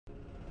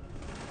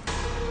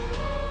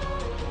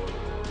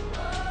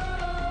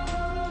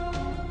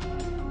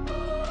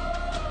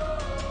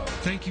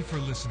Thank you for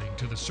listening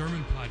to the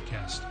sermon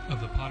podcast of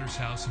the Potter's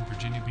House in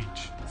Virginia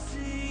Beach.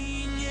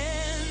 Singing,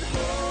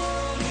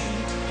 holy,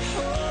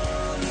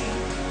 holy,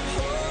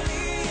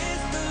 holy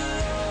is the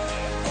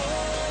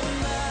Lord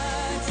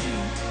Almighty.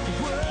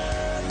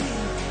 Worthy,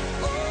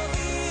 all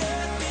the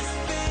earth is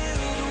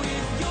filled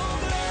with your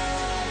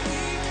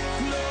glory,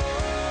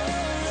 glory.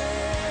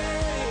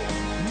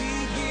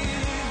 We give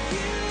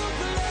you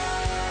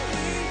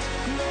glory,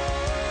 glory.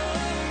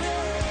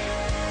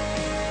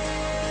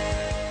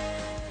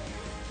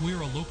 We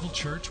are a local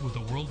church with a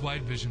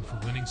worldwide vision for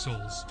winning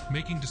souls,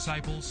 making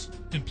disciples,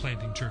 and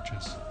planting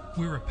churches.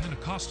 We're a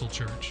Pentecostal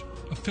church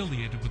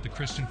affiliated with the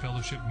Christian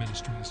Fellowship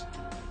Ministries.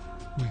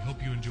 We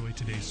hope you enjoy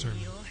today's sermon.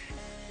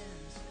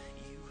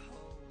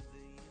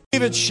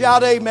 Believe it,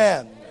 shout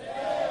amen.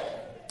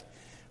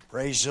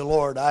 Praise the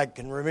Lord. I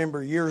can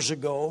remember years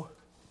ago,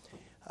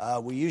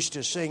 we used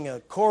to sing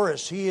a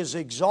chorus, He is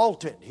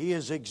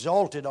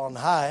exalted on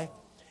high.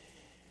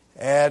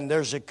 And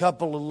there's a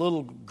couple of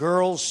little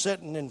girls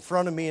sitting in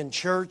front of me in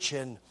church,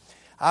 and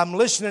I'm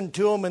listening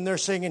to them, and they're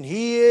singing,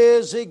 He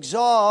is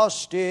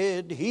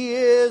exhausted, He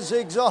is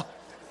exhausted.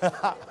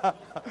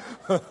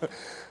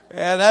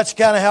 And that's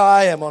kind of how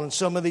I am on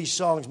some of these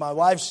songs. My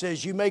wife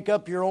says, you make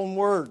up your own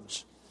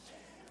words.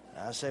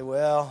 I say,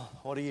 well,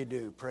 what do you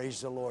do? Praise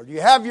the Lord.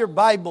 You have your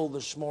Bible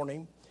this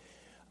morning,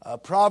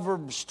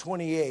 Proverbs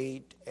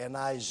 28 and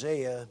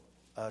Isaiah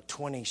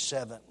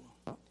 27.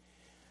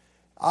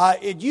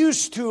 It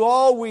used to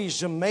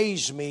always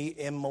amaze me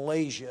in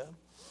Malaysia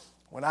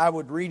when I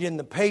would read in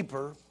the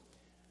paper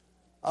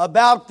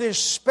about this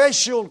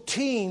special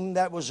team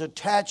that was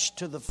attached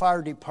to the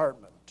fire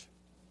department.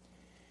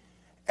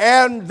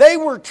 And they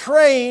were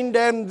trained,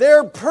 and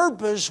their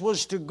purpose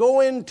was to go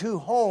into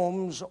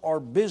homes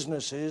or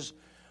businesses,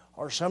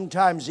 or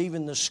sometimes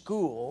even the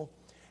school,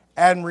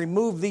 and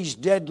remove these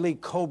deadly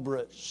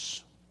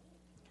cobras.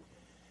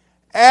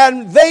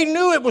 And they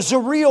knew it was a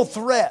real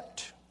threat.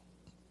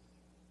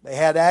 They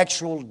had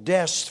actual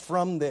deaths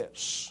from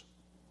this,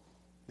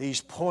 these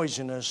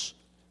poisonous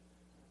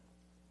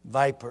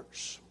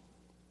vipers.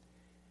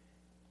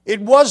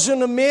 It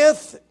wasn't a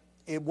myth.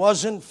 It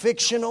wasn't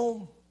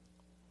fictional.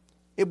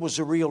 It was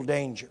a real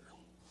danger.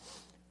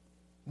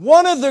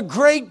 One of the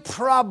great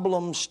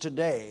problems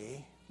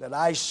today that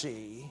I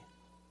see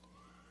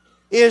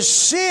is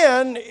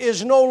sin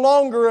is no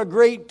longer a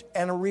great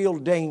and a real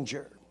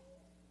danger.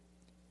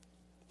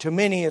 To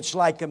many, it's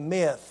like a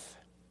myth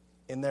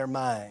in their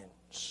mind.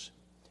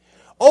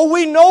 Oh,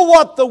 we know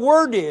what the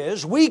word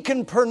is. We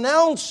can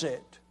pronounce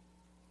it.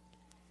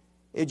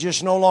 It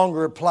just no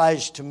longer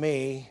applies to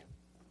me.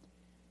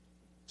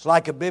 It's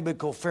like a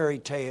biblical fairy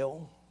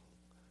tale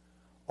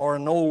or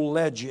an old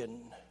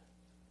legend.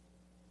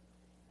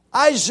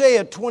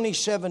 Isaiah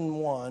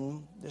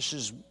 27:1. This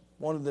is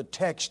one of the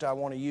texts I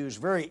want to use.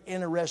 Very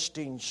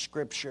interesting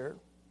scripture.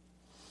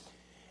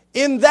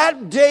 In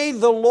that day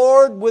the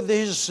Lord with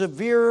His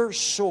severe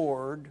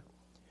sword,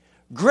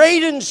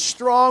 great and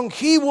strong,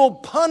 He will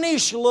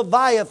punish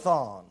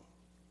Leviathan,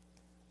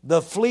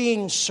 the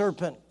fleeing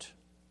serpent.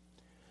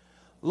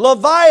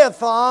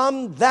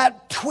 Leviathan,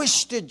 that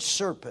twisted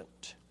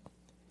serpent.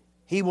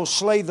 He will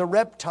slay the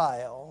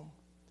reptile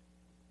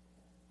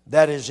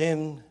that is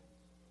in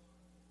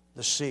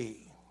the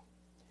sea.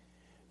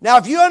 Now,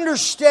 if you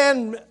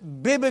understand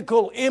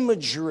biblical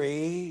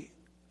imagery,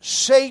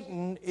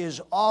 Satan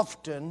is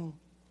often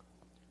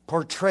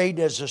portrayed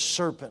as a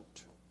serpent.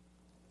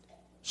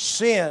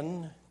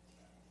 Sin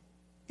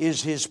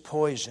is his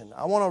poison.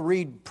 I want to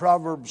read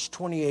Proverbs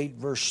 28,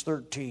 verse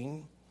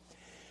 13.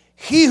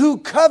 He who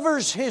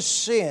covers his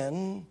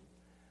sin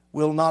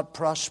will not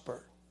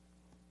prosper,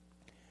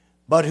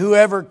 but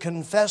whoever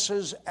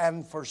confesses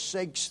and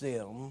forsakes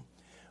them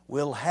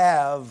will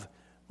have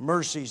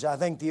mercies. I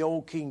think the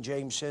old King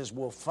James says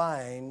will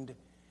find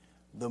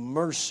the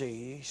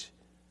mercies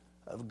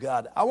of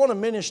God. I want to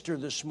minister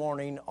this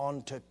morning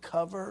on to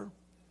cover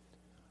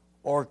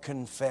or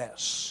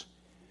confess.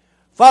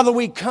 Father,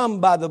 we come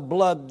by the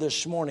blood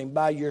this morning,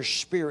 by your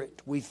Spirit.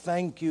 We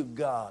thank you,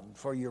 God,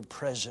 for your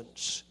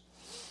presence.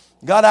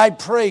 God, I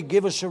pray,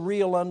 give us a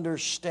real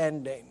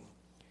understanding.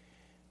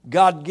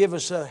 God, give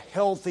us a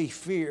healthy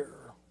fear.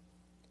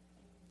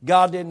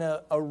 God, in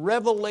a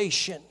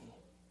revelation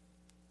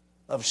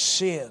of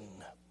sin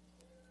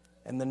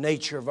and the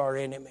nature of our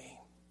enemy.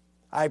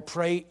 I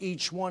pray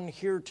each one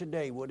here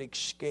today would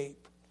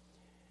escape.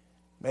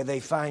 May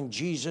they find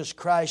Jesus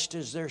Christ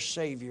as their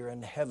Savior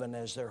and heaven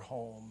as their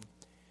home.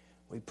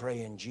 We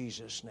pray in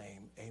Jesus'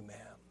 name, amen.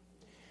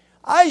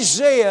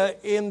 Isaiah,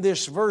 in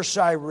this verse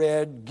I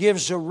read,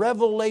 gives a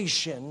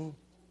revelation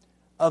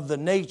of the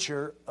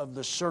nature of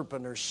the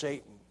serpent or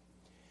Satan.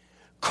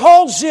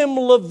 Calls him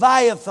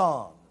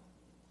Leviathan.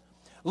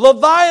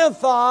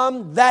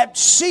 Leviathan, that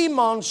sea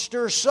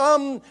monster,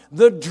 some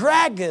the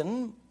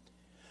dragon,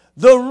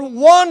 the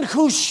one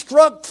who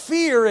struck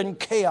fear and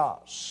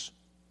chaos.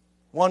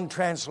 One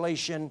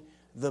translation,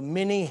 the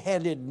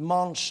many-headed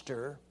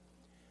monster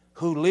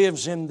who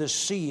lives in the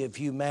sea of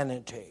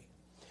humanity.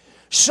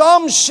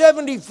 Psalm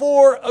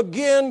 74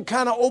 again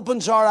kind of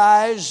opens our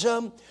eyes.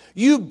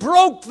 You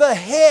broke the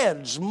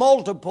heads,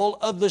 multiple,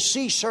 of the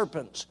sea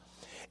serpents.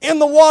 In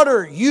the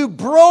water, you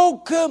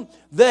broke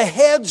the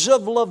heads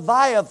of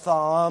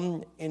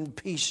Leviathan in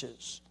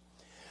pieces.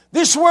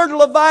 This word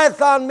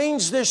Leviathan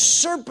means this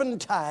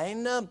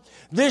serpentine,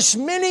 this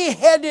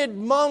many-headed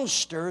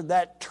monster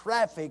that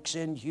traffics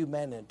in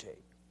humanity.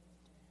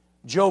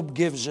 Job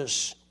gives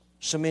us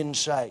some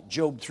insight.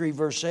 Job 3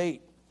 verse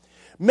 8.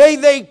 May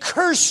they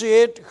curse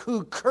it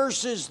who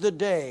curses the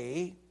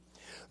day,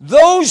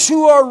 those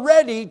who are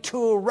ready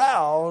to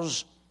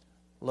arouse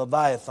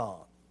Leviathan.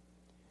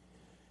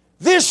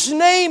 This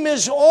name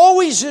is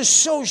always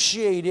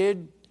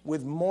associated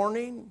with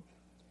mourning,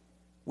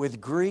 with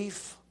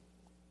grief,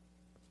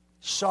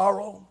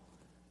 sorrow,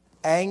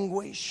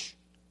 anguish,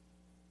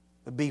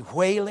 the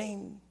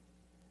bewailing,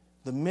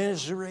 the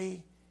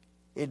misery.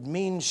 It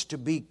means to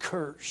be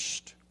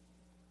cursed.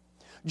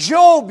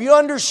 Job, you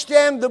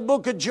understand the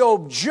book of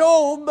Job.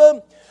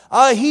 Job,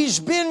 he's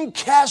been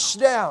cast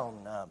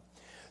down.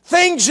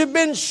 Things have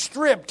been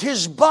stripped.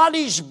 His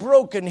body's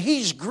broken.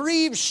 He's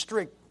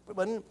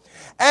grief-stricken.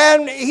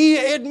 And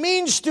it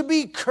means to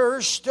be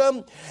cursed.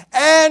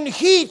 And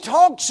he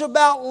talks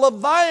about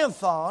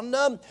Leviathan,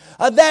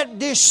 that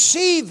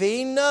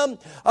deceiving,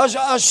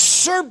 a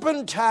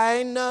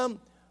serpentine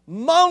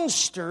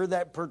monster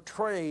that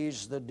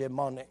portrays the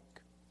demonic.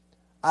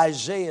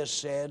 Isaiah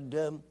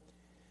said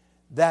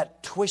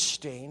that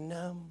twisting,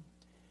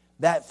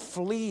 that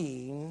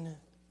fleeing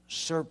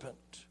serpent.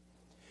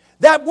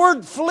 That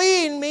word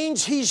fleeing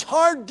means he's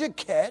hard to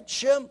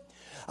catch.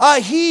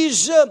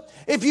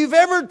 If you've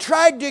ever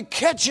tried to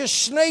catch a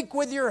snake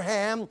with your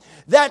hand,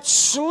 that's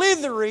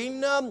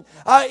slithering,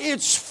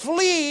 it's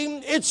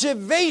fleeing, it's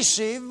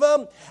evasive.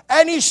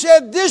 And he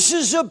said this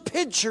is a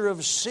picture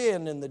of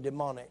sin in the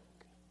demonic.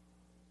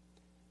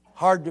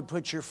 Hard to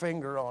put your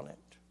finger on it.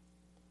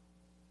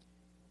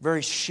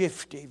 Very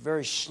shifty,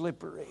 very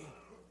slippery.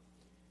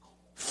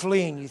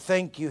 Fleeing, you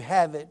think you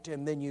have it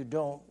and then you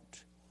don't.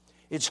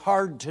 It's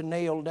hard to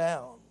nail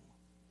down.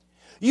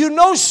 You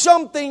know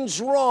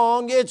something's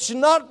wrong, it's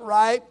not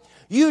right.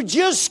 You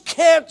just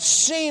can't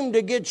seem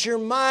to get your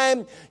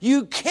mind,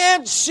 you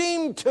can't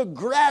seem to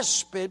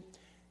grasp it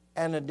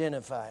and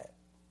identify it.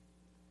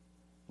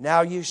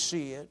 Now you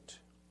see it,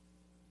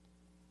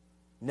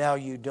 now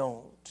you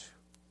don't.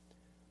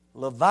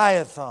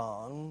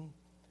 Leviathan,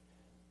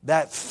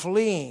 that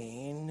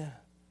fleeing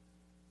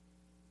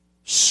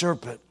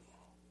serpent.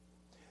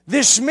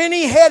 This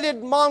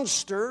many-headed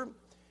monster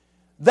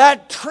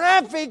that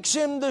traffics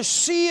in the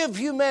sea of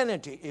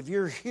humanity. If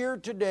you're here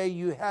today,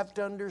 you have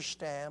to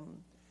understand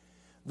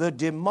the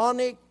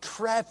demonic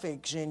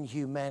traffics in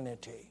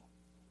humanity.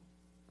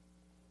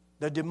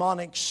 The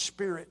demonic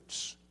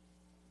spirits.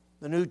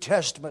 The New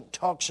Testament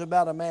talks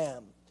about a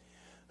man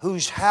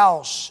whose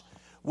house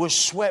was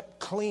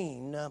swept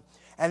clean.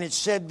 And it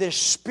said this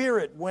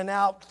spirit went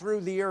out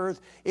through the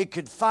earth. It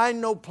could find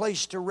no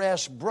place to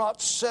rest,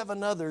 brought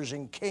 7 others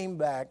and came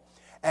back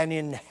and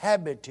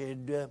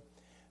inhabited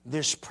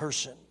this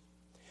person.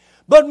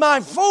 But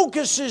my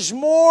focus is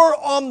more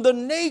on the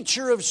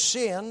nature of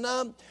sin.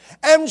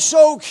 And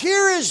so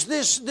here is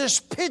this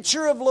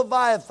picture of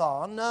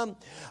Leviathan.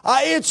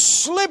 It's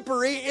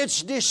slippery,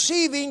 it's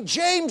deceiving.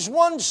 James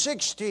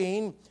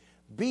 1:16,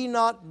 be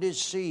not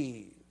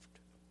deceived.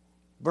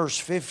 Verse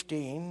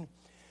 15,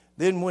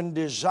 then when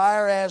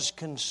desire has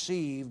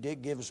conceived,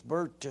 it gives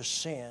birth to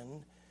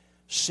sin.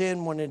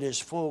 Sin, when it is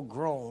full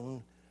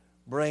grown,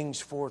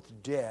 brings forth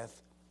death.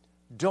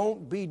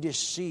 Don't be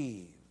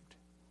deceived.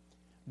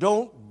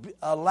 Don't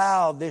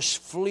allow this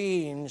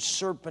fleeing,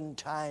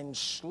 serpentine,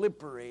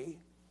 slippery,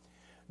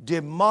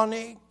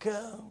 demonic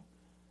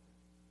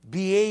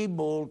be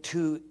able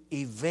to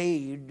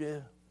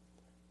evade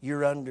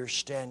your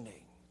understanding.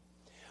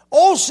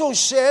 Also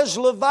says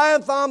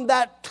Leviathan,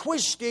 that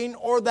twisting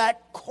or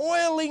that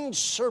coiling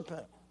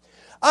serpent.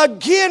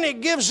 Again,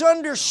 it gives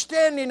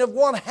understanding of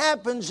what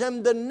happens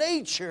and the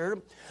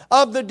nature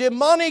of the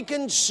demonic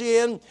and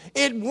sin.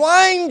 It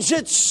winds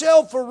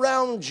itself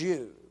around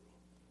you.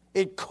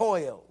 It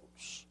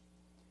coils.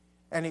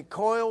 And it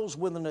coils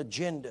with an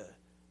agenda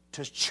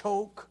to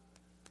choke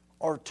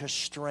or to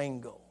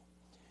strangle.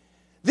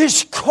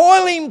 This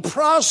coiling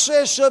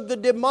process of the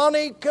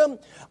demonic,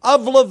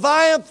 of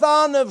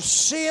Leviathan, of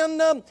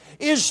sin,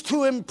 is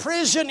to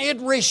imprison. It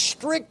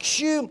restricts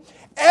you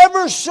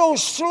ever so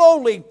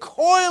slowly,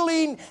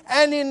 coiling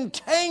and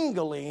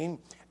entangling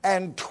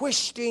and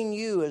twisting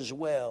you as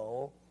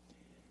well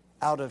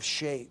out of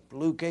shape.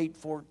 Luke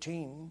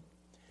 8:14.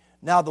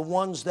 Now the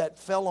ones that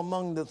fell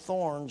among the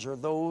thorns are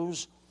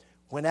those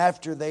when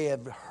after they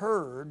have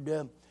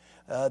heard,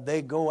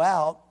 they go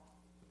out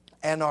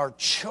and are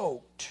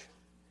choked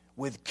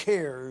with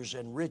cares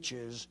and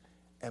riches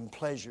and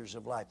pleasures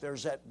of life.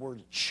 There's that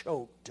word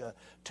choked,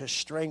 to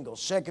strangle.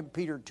 2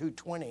 Peter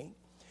 2:20.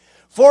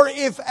 For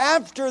if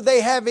after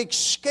they have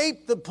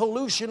escaped the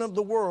pollution of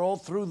the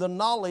world through the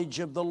knowledge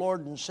of the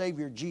Lord and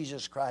Savior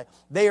Jesus Christ,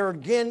 they are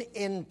again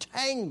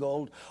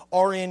entangled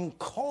or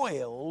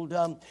encoiled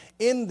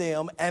in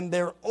them, and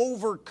they're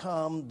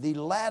overcome, the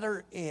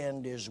latter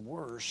end is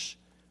worse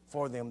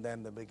for them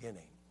than the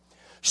beginning.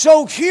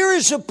 So here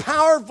is a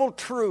powerful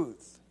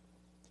truth.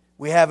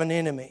 We have an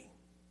enemy.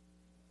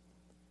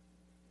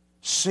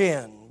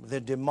 Sin, the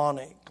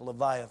demonic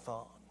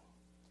Leviathan.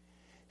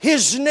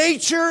 His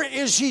nature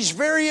is he's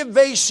very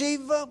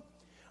evasive,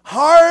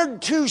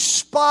 hard to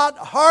spot,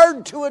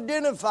 hard to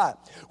identify.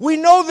 We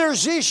know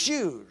there's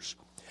issues.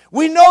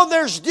 We know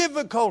there's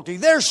difficulty.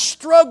 There's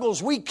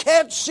struggles. We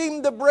can't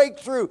seem to break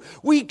through.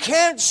 We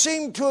can't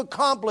seem to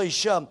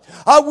accomplish.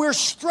 We're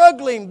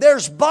struggling.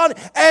 There's bond.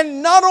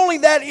 And not only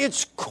that,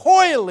 it's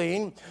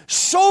coiling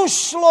so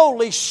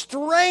slowly,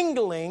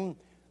 strangling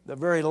the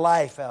very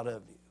life out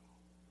of you.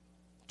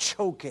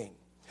 Choking.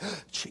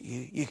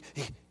 You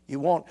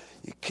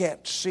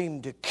can't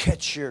seem to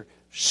catch your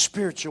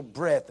spiritual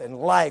breath and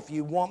life.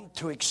 You want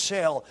to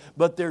excel,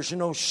 but there's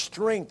no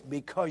strength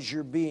because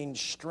you're being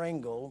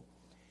strangled.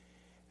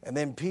 And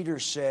then Peter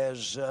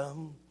says,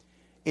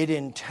 it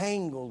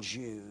entangles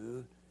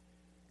you,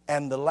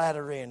 and the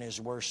latter end is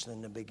worse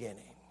than the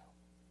beginning.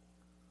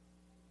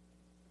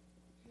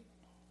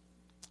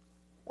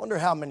 Wonder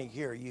how many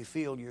here you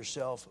feel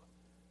yourself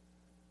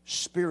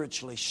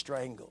spiritually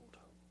strangled.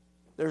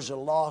 There's a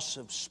loss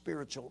of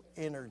spiritual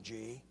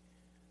energy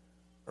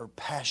or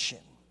passion.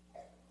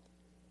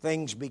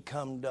 Things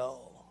become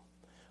dull.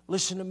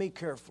 Listen to me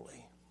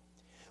carefully.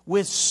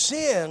 With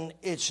sin,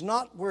 it's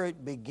not where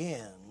it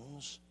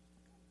begins,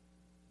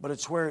 but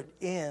it's where it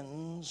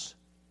ends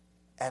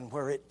and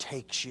where it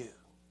takes you.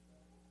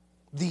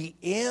 The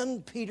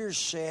end, Peter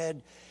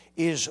said,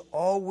 is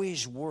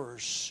always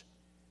worse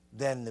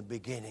than the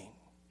beginning.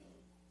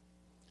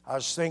 I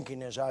was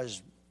thinking as I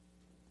was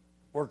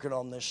working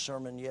on this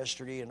sermon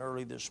yesterday and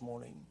early this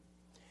morning,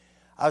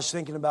 I was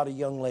thinking about a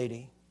young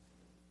lady,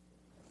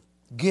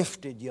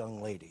 gifted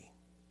young lady,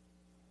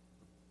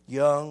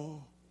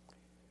 young,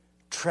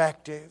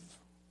 attractive,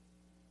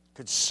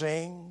 could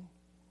sing,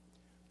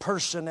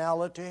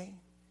 personality,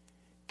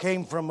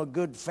 came from a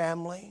good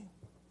family,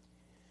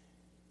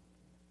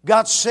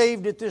 got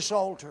saved at this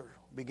altar,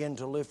 began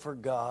to live for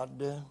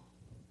God.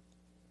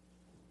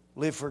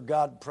 Lived for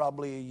God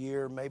probably a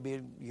year, maybe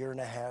a year and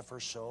a half or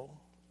so.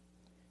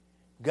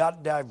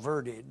 Got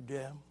diverted.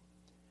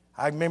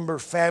 I remember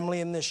family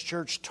in this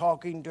church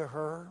talking to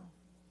her.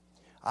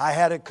 I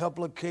had a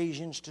couple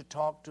occasions to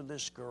talk to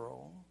this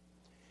girl.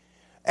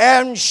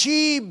 And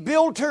she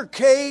built her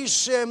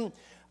case and,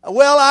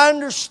 well, I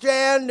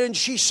understand, and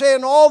she's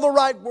saying all the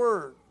right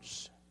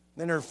words.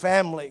 Then her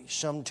family,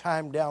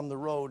 sometime down the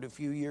road, a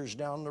few years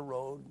down the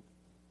road,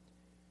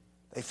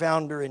 they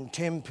found her in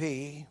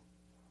Tempe,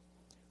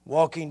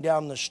 walking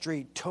down the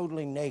street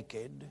totally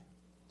naked.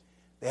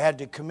 They had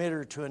to commit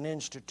her to an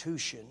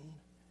institution.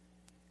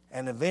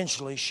 And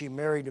eventually she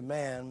married a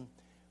man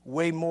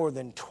way more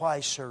than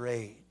twice her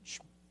age,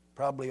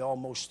 probably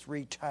almost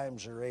 3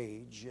 times her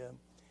age.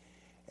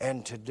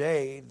 And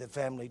today, the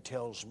family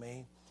tells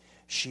me,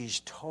 she's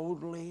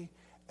totally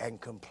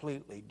and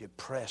completely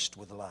depressed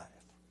with life.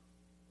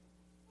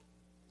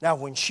 Now,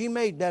 when she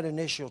made that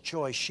initial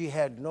choice, she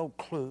had no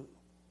clue.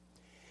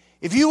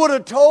 If you would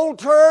have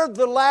told her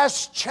the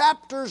last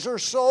chapters or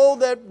so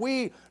that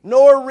we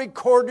know are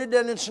recorded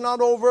and it's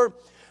not over,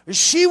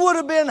 she would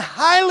have been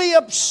highly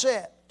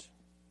upset.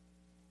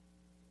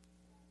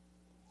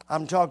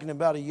 I'm talking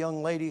about a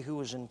young lady who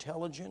was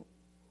intelligent.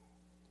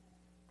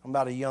 I'm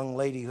about a young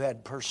lady who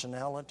had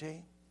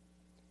personality.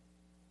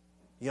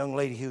 A young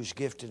lady who was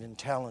gifted and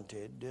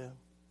talented.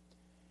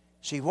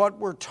 See, what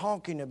we're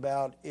talking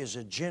about is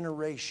a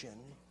generation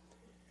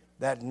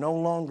that no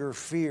longer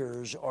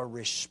fears or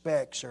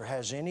respects or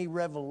has any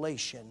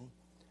revelation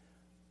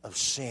of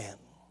sin.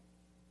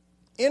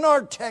 In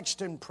our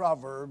text in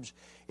Proverbs,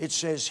 it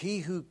says, he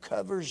who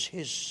covers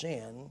his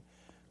sin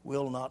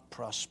will not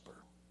prosper.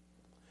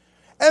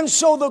 And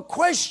so the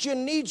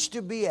question needs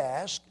to be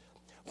asked,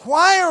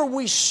 why are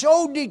we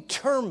so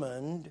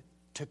determined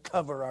to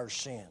cover our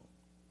sin?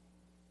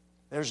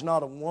 There's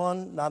not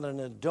an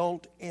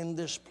adult in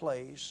this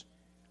place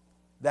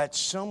that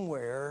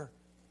somewhere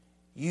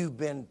you've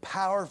been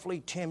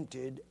powerfully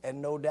tempted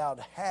and no doubt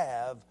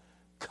have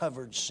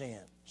covered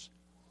sins.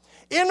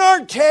 In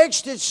our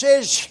text it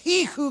says,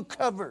 he who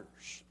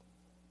covers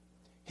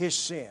his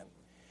sin.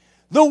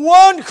 The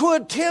one who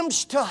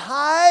attempts to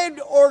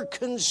hide or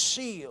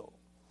conceal.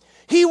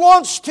 He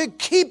wants to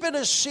keep it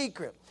a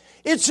secret.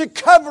 It's a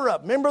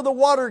cover-up. Remember the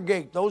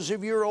Watergate, those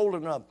of you who are old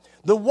enough.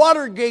 The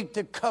Watergate,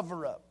 the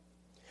cover-up.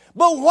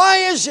 But why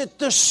is it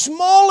the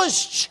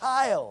smallest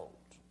child?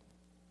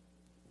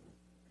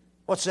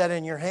 What's that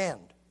in your hand?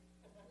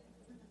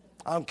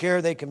 I don't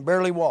care, they can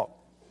barely walk.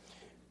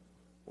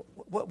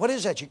 What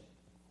is that?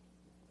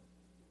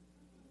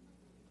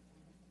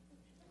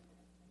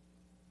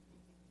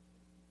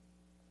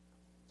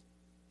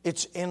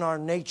 It's in our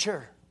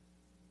nature.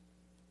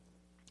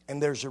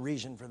 And there's a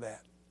reason for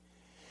that.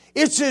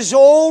 It's as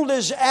old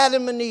as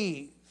Adam and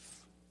Eve.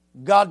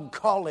 God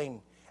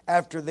calling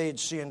after they had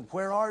sinned,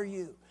 where are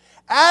you?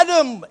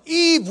 Adam,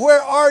 Eve,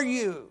 where are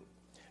you?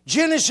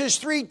 Genesis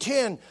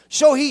 3:10.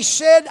 So he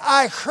said,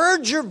 I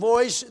heard your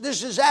voice.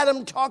 This is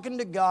Adam talking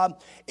to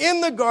God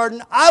in the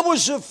garden. I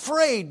was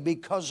afraid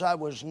because I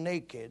was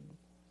naked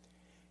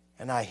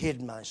and I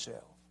hid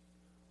myself.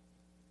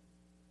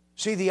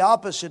 See, the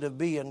opposite of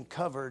being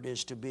covered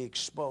is to be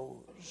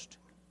exposed.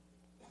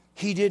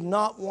 He did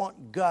not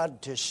want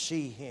God to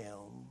see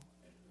him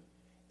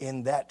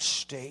in that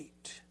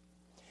state.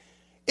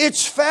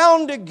 It's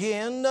found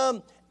again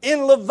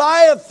in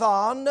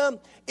Leviathan.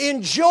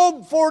 In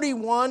Job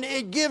 41,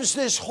 it gives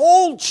this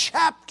whole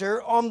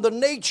chapter on the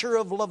nature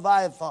of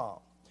Leviathan.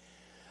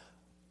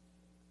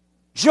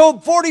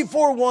 Job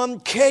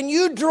 44:1, can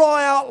you draw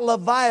out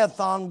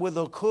Leviathan with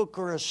a hook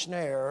or a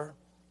snare,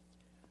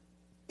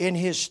 in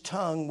his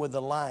tongue with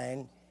a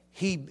line?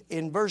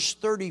 In verse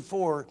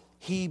 34,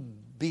 he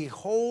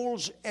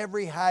beholds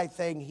every high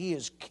thing. He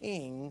is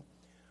king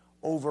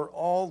over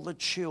all the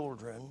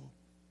children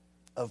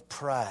of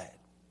pride.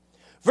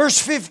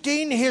 Verse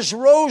 15, his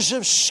rows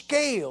of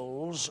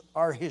scales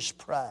are his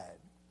pride.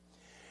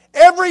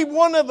 Every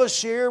one of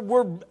us here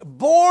were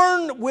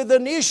born with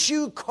an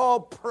issue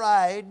called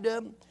pride,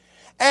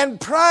 and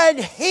pride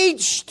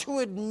hates to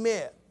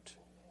admit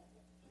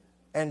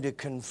and to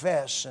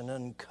confess and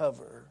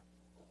uncover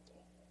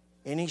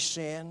any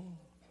sin,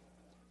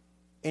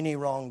 any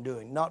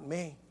wrongdoing. Not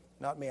me.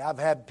 Not me. I've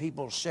had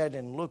people sit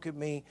and look at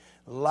me,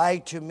 lie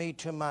to me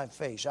to my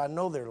face. I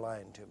know they're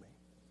lying to me.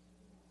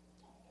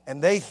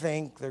 And they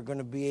think they're going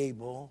to be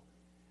able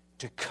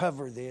to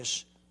cover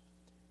this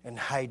and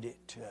hide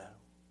it.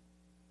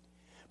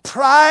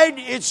 Pride,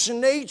 its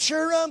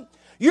nature,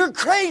 you're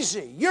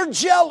crazy, you're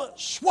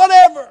jealous,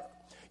 whatever.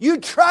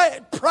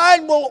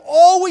 Pride will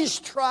always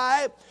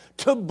try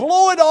to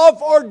blow it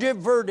off or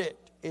divert it.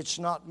 It's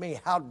not me.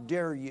 How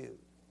dare you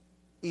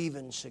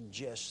even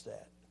suggest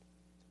that?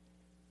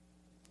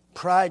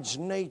 Pride's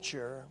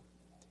nature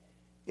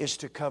is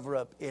to cover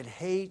up. It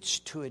hates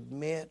to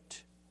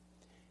admit.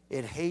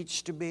 It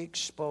hates to be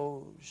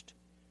exposed.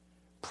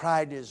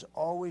 Pride is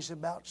always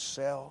about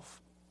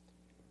self.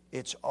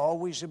 It's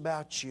always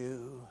about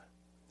you.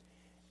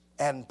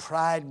 And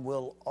pride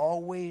will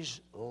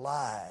always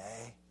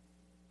lie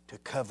to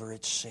cover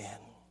its sin.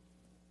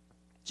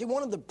 See,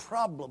 one of the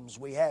problems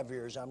we have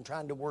here is, I'm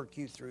trying to work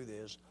you through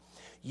this,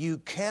 you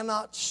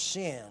cannot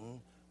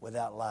sin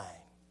without lying.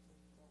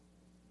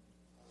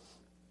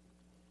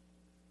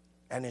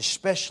 And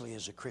especially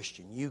as a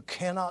Christian, you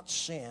cannot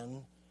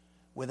sin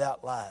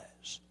without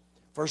lies.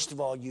 First of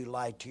all, you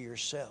lie to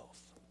yourself.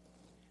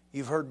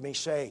 You've heard me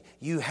say,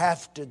 you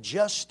have to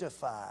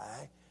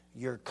justify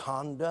your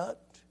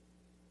conduct,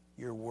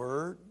 your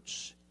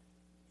words,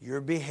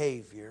 your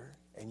behavior,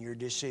 and your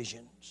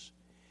decisions.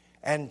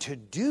 And to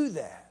do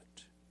that,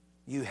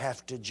 you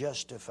have to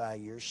justify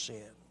your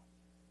sin.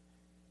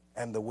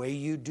 And the way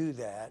you do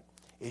that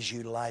is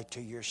you lie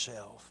to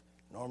yourself.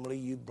 Normally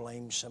you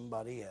blame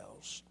somebody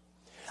else.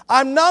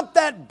 I'm not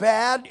that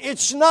bad.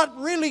 It's not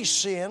really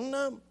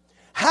sin.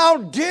 How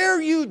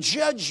dare you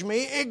judge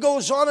me? It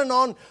goes on and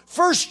on.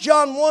 1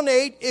 John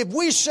 1:8, if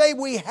we say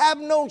we have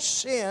no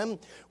sin,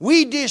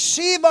 we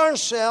deceive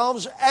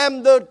ourselves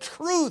and the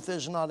truth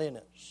is not in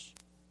us.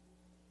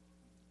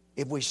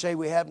 If we say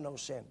we have no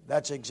sin,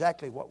 that's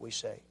exactly what we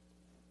say.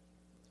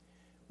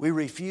 We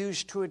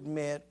refuse to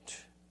admit.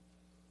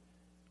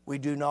 We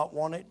do not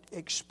want it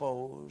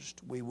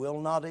exposed. We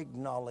will not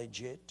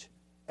acknowledge it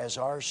as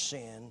our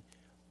sin.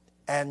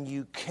 And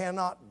you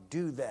cannot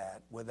do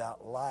that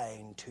without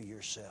lying to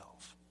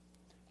yourself.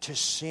 To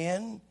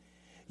sin,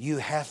 you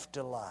have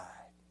to lie.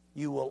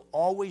 You will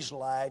always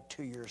lie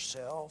to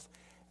yourself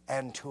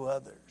and to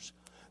others.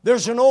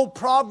 There's an old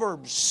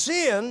proverb,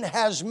 sin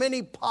has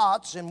many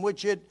pots in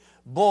which it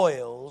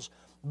boils,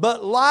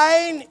 but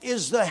lying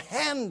is the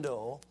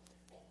handle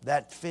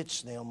that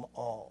fits them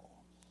all.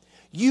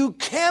 You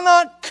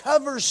cannot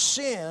cover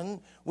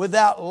sin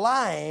without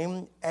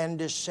lying and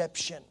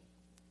deception.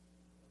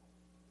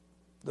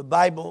 The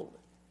Bible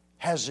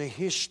has a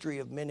history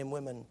of men and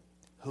women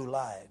who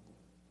lied.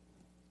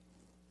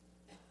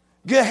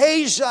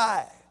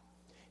 Gehazi,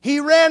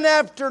 he ran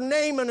after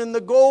Naaman and the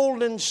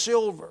gold and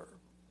silver,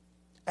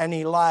 and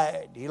he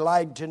lied. He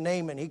lied to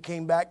Naaman. He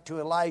came back to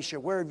Elisha,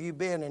 where have you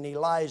been? And he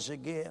lies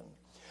again.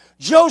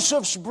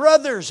 Joseph's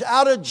brothers,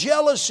 out of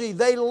jealousy,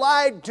 they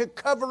lied to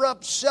cover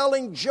up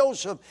selling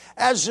Joseph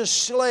as a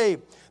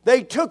slave.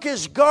 They took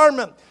his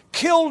garment,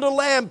 killed a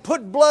lamb,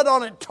 put blood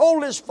on it,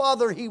 told his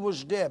father he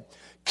was dead.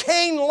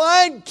 Cain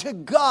lied to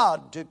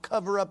God to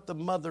cover up the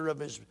murder of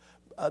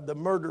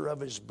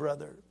his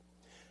brother.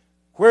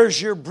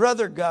 Where's your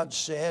brother? God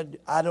said.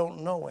 I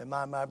don't know. Am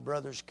I my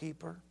brother's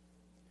keeper?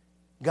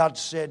 God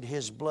said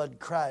his blood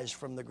cries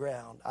from the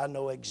ground. I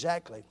know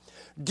exactly.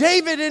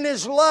 David in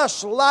his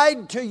lust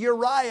lied to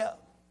Uriah,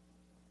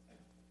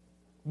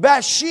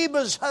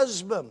 Bathsheba's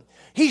husband.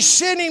 He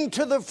sent him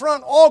to the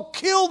front. Oh,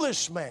 kill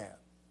this man.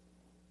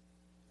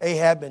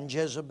 Ahab and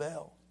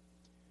Jezebel.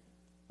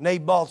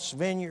 Naboth's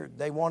vineyard.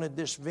 They wanted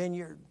this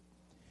vineyard.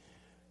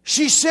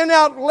 She sent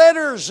out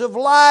letters of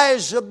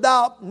lies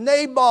about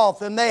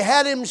Naboth, and they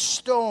had him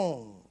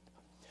stoned.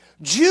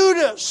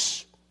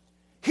 Judas,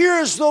 here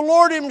is the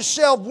Lord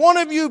himself. One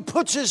of you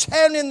puts his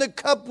hand in the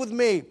cup with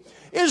me.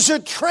 Is a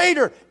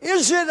traitor.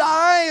 Is it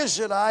I? Is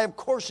it I? Of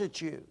course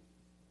it's you.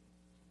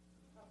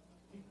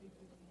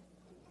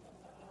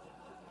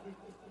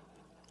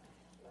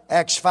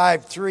 Acts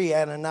 5:3,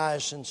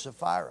 Ananias and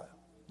Sapphira.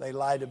 They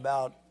lied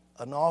about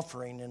an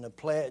offering and a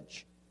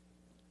pledge.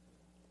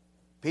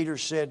 Peter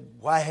said,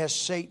 why has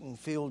Satan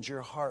filled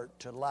your heart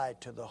to lie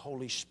to the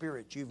Holy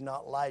Spirit? You've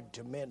not lied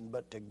to men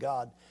but to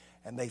God.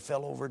 And they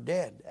fell over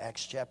dead.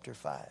 Acts chapter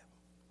 5.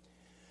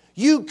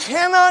 You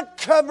cannot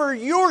cover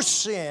your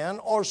sin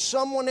or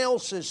someone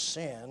else's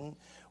sin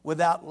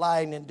without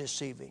lying and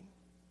deceiving.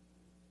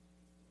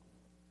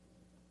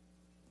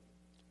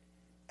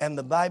 And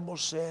the Bible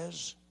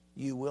says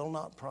you will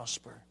not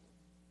prosper.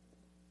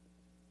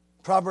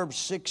 Proverbs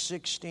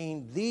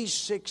 6:16, these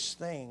 6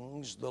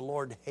 things the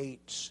Lord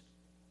hates.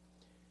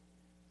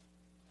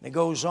 And it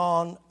goes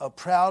on, a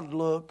proud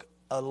look,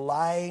 a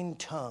lying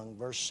tongue,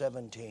 verse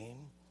 17.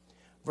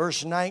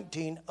 Verse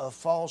 19, a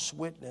false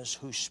witness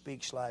who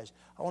speaks lies.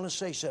 I want to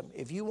say something.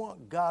 If you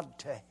want God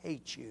to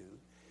hate you,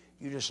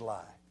 you just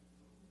lie.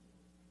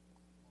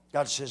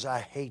 God says, I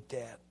hate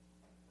that.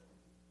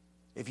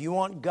 If you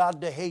want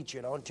God to hate you,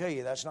 and I want to tell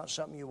you, that's not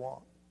something you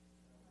want.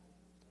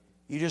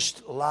 You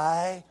just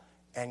lie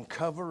and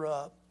cover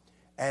up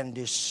and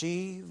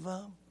deceive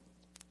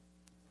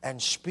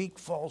and speak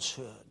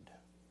falsehood.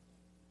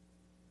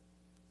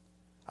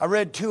 I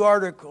read 2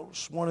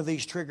 articles. One of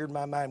these triggered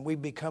my mind. We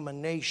become a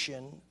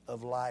nation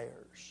of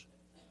liars.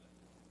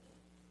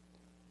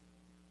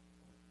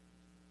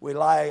 We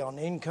lie on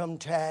income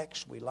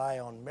tax. We lie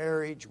on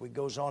marriage. We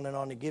goes on and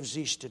on. It gives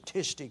these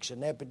statistics,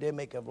 an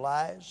epidemic of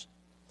lies.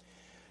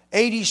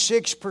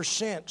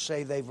 86%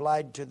 say they've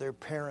lied to their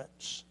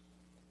parents.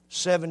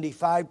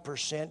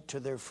 75% to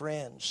their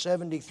friends.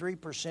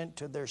 73%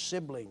 to their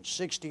siblings.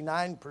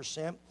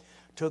 69%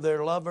 to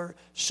their lover.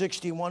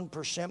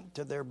 61%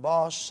 to their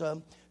boss.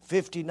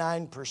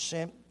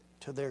 59%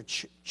 to their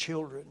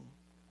children.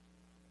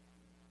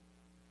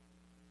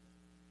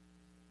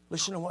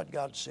 Listen to what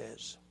God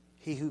says.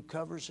 He who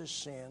covers his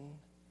sin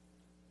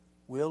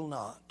will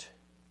not.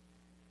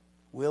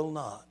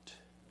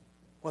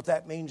 What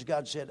that means,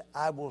 God said,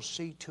 I will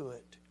see to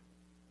it.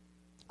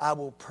 I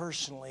will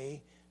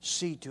personally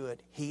see to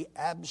it. He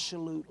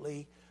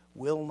absolutely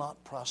will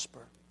not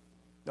prosper.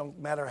 Don't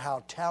matter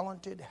how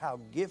talented, how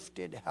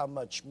gifted, how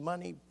much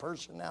money,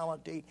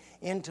 personality,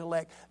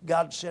 intellect.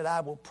 God said,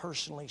 I will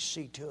personally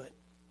see to it.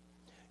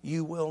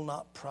 You will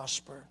not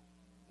prosper.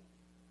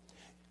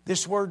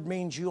 This word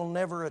means you'll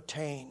never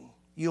attain.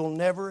 You'll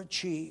never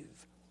achieve.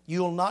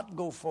 You'll not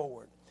go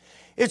forward.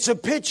 It's a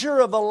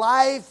picture of a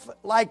life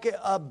like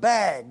a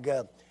bag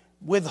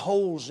with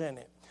holes in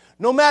it.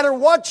 No matter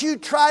what you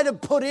try to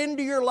put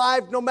into your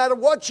life, no matter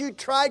what you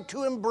try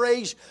to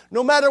embrace,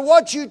 no matter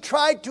what you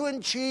try to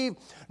achieve,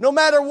 no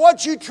matter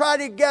what you try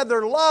to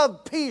gather,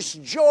 love, peace,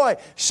 joy,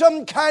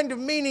 some kind of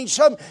meaning,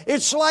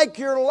 it's like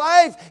your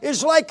life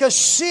is like a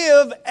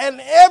sieve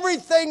and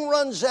everything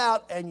runs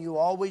out and you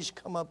always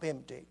come up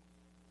empty.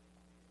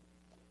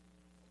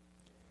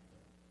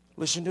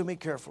 Listen to me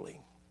carefully.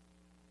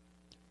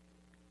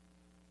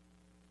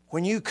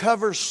 When you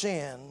cover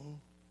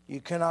sin,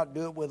 you cannot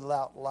do it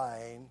without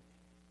lying.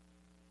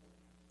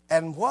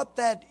 And what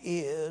that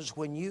is,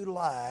 when you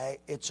lie,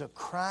 it's a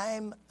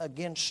crime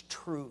against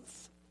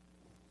truth.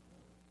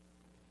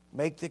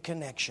 Make the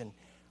connection.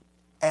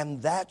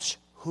 And that's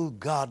who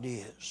God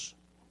is.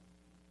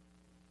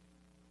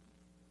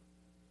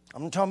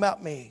 I'm not talking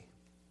about me.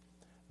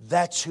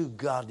 That's who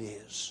God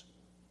is.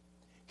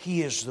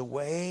 He is the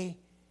way.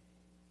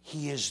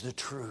 He is the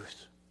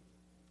truth.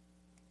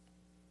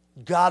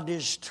 God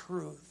is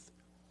truth.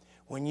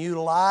 When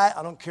you lie,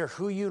 I don't care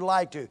who you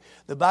lie to.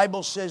 The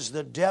Bible says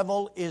the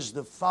devil is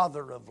the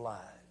father of lies.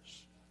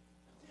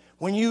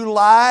 When you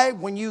lie,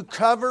 when you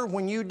cover,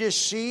 when you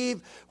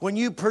deceive, when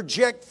you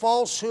project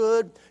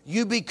falsehood,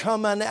 you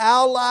become an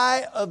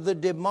ally of the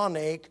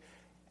demonic,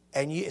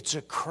 and it's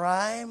a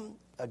crime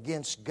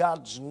against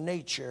God's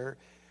nature,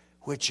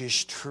 which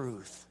is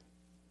truth.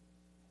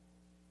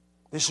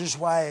 This is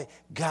why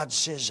God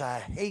says, I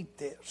hate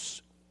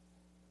this.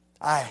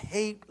 I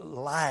hate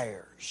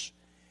liars.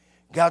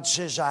 God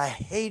says, I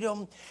hate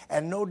them,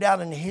 and no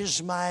doubt in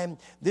his mind,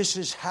 this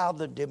is how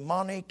the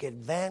demonic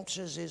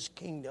advances his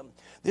kingdom.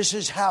 This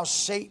is how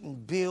Satan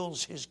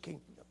builds his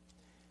kingdom.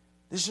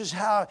 This is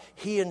how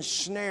he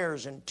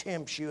ensnares and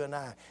tempts you and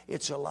I.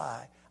 It's a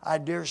lie. I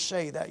dare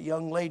say that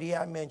young lady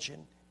I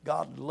mentioned,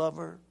 God love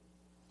her.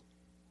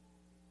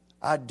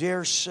 I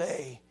dare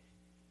say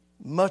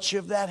much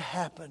of that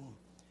happened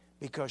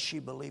because she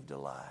believed a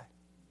lie.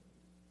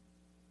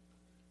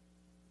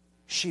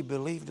 She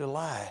believed a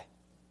lie.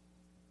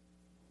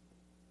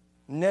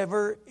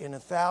 Never in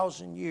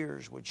 1,000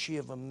 years would she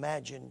have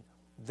imagined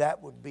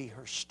that would be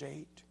her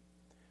state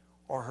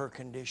or her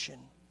condition.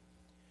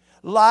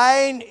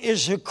 Lying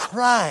is a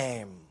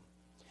crime.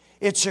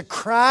 It's a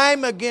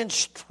crime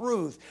against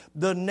truth,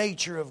 the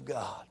nature of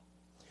God.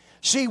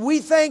 See, we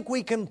think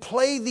we can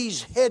play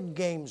these head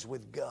games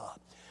with God.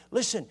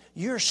 Listen,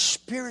 you're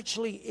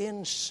spiritually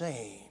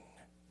insane.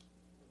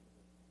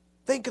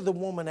 Think of the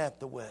woman at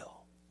the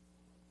well.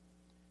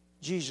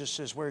 Jesus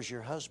says, "Where's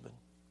your husband?"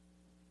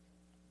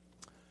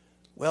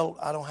 "Well,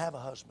 I don't have a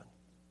husband."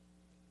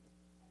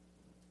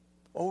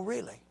 "Oh,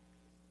 really?"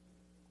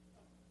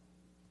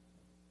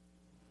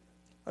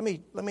 Let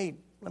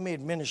me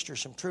administer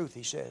some truth,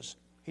 he says.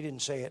 He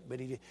didn't say it, but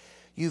he did.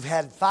 "You've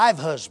had 5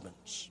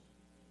 husbands,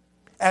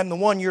 and the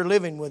one you're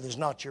living with is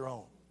not your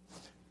own."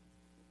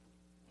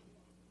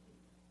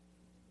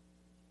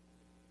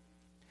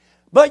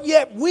 But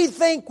yet we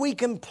think we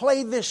can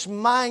play this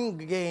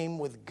mind game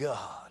with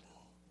God.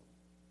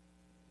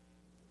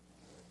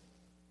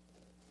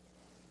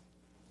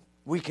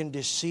 We can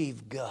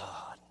deceive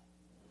God.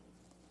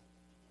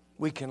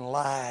 We can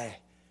lie.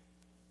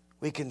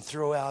 We can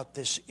throw out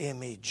this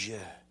image.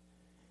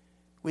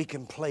 We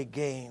can play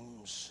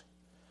games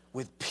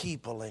with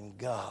people and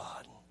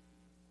God.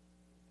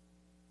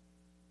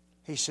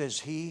 He says,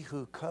 "He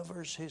who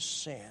covers his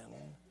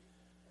sin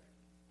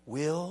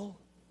will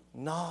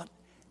not,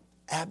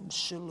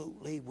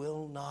 absolutely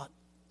will not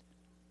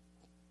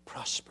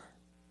prosper."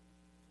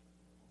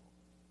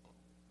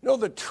 You know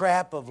the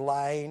trap of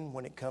lying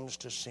when it comes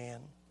to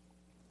sin?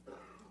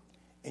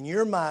 In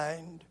your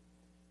mind,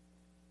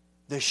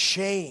 the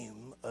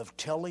shame of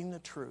telling the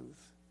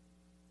truth,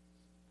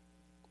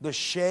 the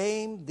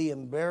shame, the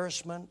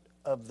embarrassment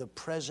of the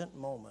present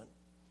moment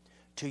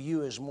to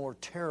you is more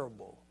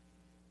terrible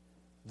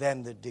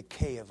than the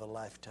decay of a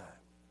lifetime.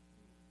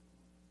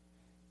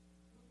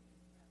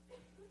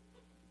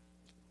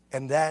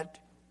 And that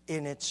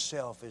in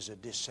itself is a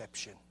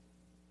deception.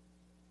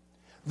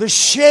 The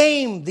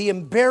shame, the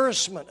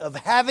embarrassment of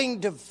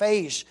having to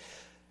face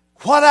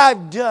what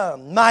I've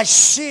done, my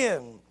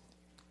sin,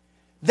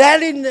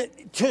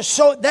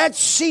 that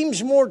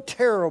seems more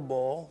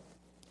terrible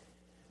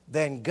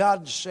than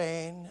God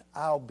saying,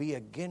 "I'll be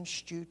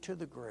against you to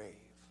the grave."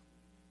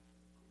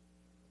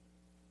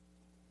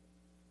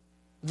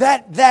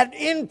 That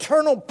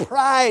internal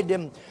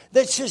pride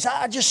that says,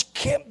 "I just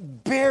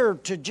can't bear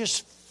to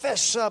just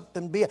fess up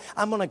and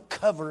I'm going to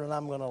cover and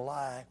I'm going to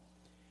lie."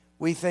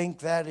 We think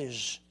that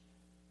is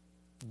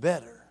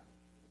better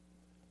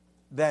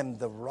than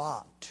the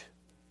rot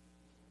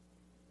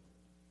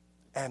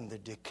and the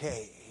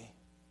decay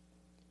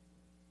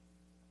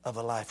of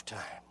a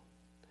lifetime.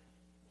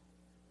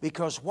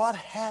 Because what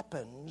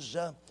happens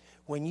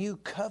when you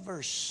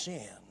cover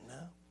sin,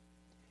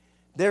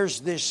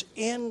 there's this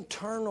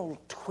internal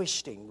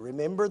twisting.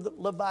 Remember the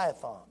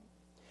Leviathan,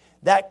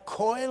 that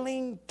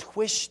coiling,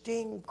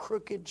 twisting,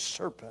 crooked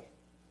serpent.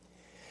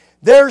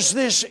 There's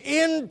this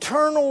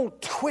internal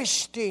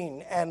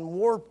twisting and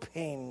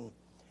warping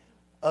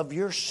of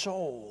your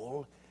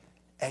soul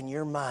and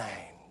your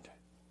mind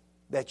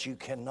that you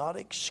cannot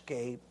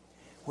escape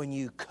when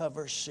you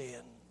cover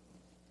sin.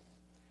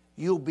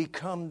 You'll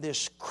become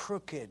this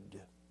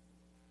crooked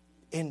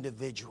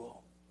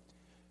individual.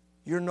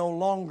 You're no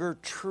longer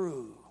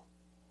true.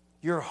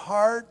 Your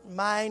heart,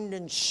 mind,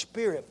 and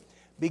spirit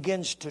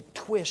begins to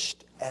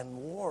twist and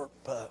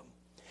warp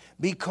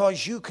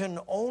because you can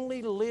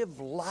only live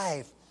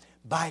life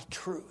by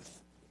truth.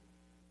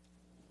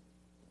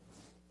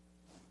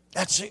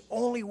 That's the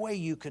only way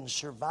you can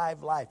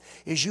survive life,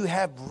 is you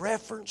have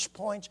reference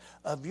points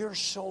of your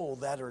soul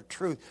that are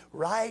truth,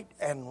 right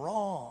and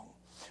wrong,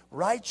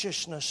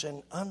 righteousness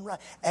and unright.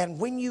 And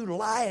when you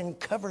lie and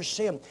cover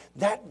sin,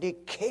 that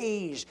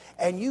decays,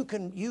 and you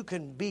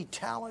can be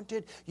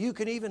talented. You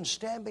can even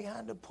stand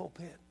behind a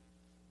pulpit.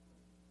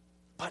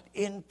 But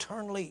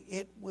internally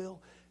it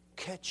will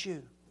catch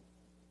you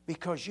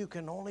because you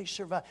can only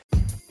survive.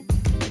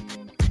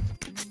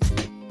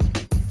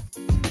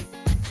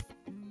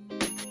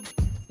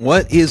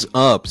 What is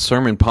up,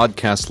 Sermon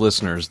Podcast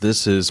listeners?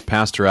 This is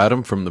Pastor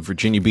Adam from the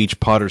Virginia Beach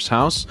Potter's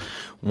House.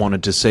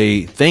 Wanted to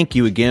say thank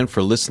you again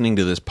for listening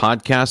to this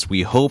podcast.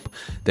 We hope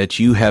that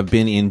you have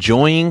been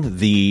enjoying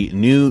the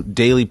new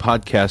daily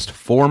podcast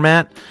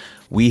format.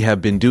 We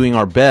have been doing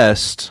our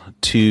best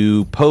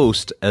to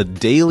post a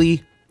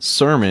daily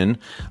sermon,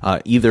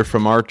 either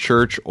from our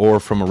church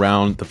or from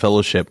around the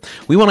fellowship.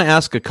 We want to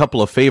ask a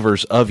couple of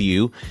favors of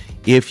you,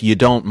 if you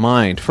don't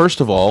mind. First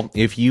of all,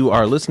 if you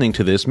are listening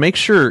to this, make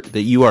sure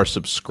that you are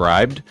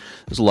subscribed.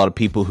 There's a lot of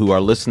people who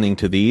are listening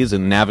to these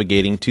and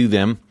navigating to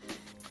them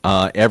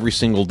every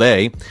single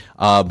day,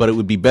 but it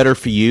would be better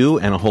for you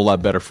and a whole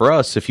lot better for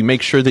us if you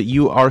make sure that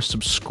you are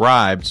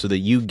subscribed so that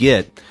you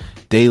get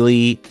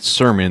daily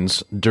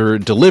sermons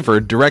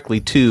delivered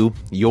directly to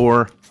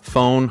your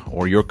phone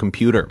or your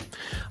computer.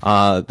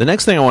 The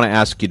next thing I want to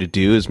ask you to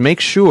do is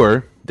make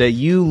sure that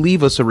you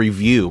leave us a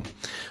review.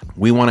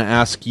 We want to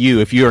ask you,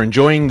 if you are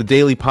enjoying the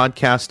daily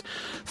podcast,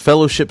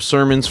 fellowship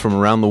sermons from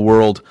around the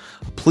world,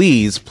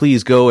 please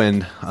go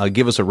and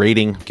give us a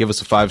rating, give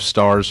us a 5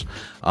 stars.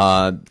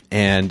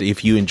 And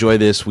if you enjoy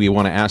this, we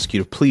want to ask you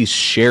to please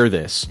share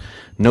this.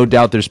 No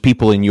doubt there's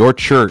people in your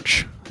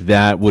church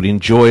that would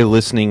enjoy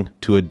listening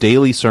to a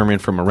daily sermon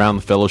from around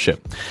the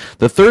fellowship.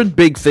 The third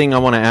big thing I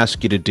want to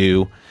ask you to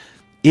do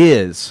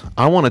is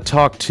I want to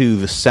talk to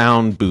the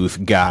sound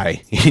booth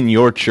guy in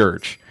your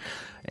church.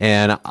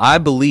 And I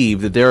believe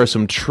that there are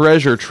some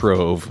treasure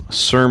trove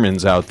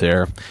sermons out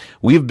there.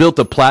 We've built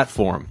a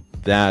platform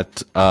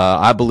that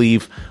I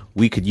believe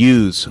we could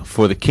use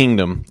for the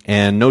kingdom.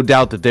 And no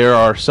doubt that there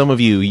are some of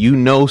you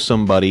know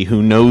somebody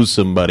who knows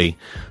somebody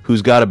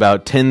who's got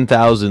about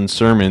 10,000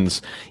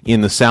 sermons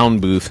in the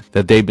sound booth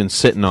that they've been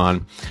sitting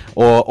on.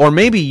 Or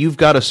maybe you've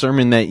got a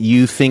sermon that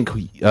you think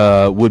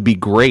would be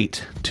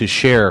great to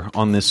share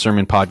on this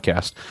sermon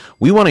podcast.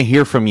 We want to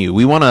hear from you.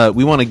 We want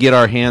to get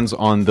our hands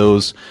on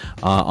those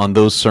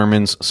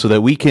sermons so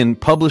that we can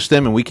publish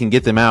them and we can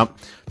get them out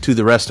to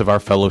the rest of our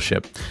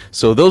fellowship.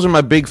 So those are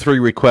my big 3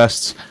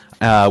 requests.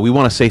 We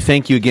want to say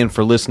thank you again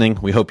for listening.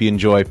 We hope you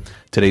enjoy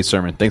today's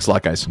sermon. Thanks a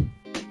lot, guys.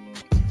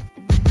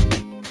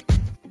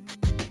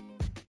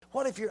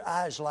 What if your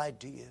eyes lied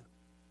to you?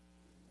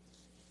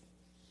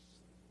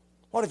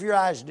 What if your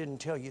eyes didn't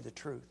tell you the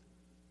truth?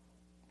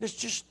 Let's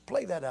just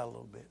play that out a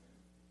little bit.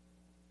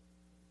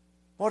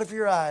 What if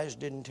your eyes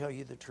didn't tell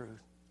you the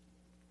truth?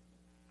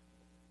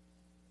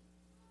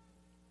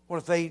 What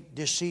if they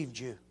deceived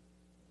you?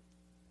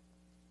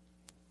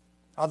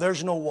 Oh,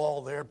 there's no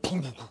wall there.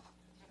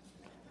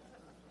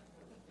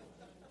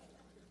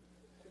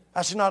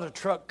 That's not a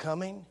truck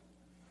coming.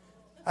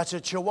 That's a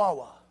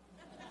Chihuahua.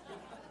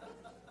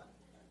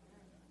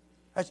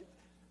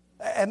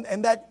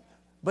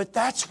 But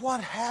that's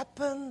what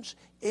happens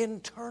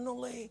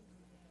internally.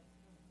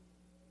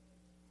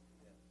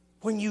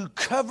 When you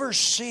cover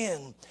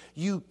sin,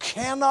 you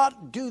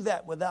cannot do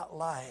that without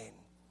lying.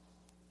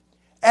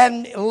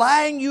 And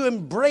lying, you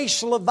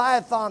embrace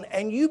Leviathan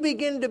and you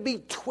begin to be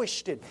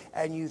twisted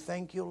and you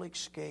think you'll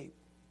escape.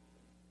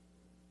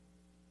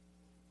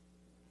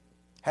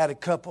 Had a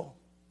couple.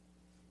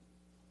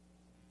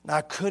 And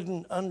I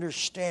couldn't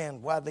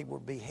understand why they were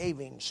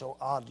behaving so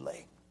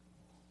oddly.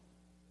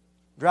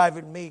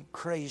 Driving me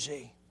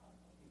crazy.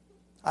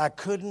 I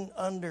couldn't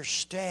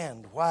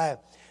understand why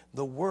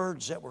the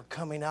words that were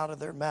coming out of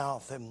their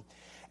mouth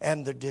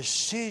and the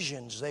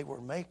decisions they were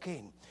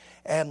making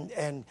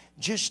and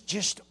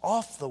just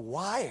off the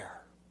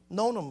wire.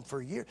 Known them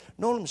for years.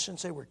 Known them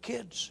since they were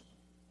kids.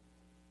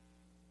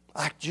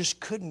 I just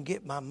couldn't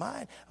get my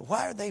mind.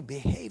 Why are they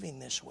behaving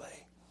this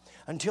way?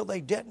 Until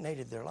they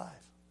detonated their life.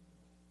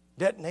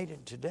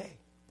 Detonated today.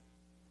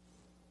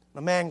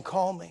 A man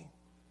called me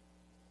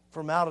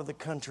from out of the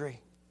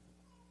country.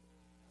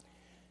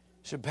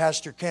 He said,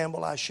 Pastor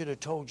Campbell, I should have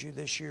told you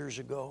this years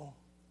ago.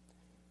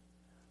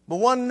 But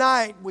one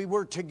night we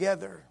were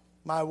together,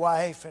 my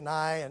wife and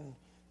I and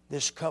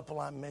this couple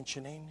I'm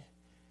mentioning,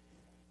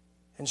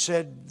 and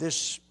said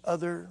this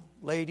other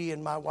lady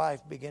and my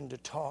wife began to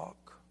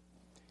talk.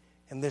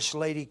 And this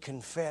lady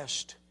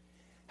confessed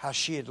how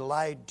she had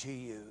lied to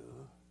you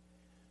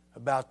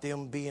about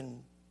them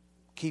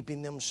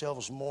keeping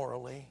themselves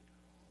morally.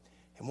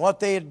 And what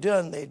they had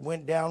done, they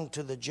went down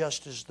to the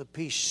justice of the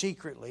peace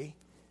secretly,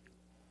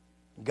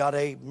 got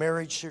a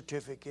marriage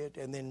certificate,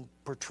 and then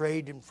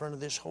portrayed in front of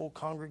this whole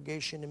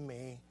congregation and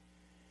me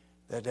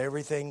that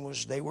everything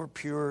was, they were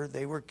pure,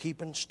 they were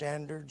keeping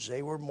standards,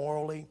 they were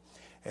morally,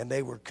 and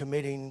they were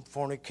committing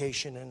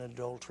fornication and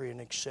adultery and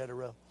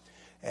etc.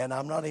 And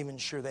I'm not even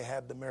sure they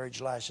have the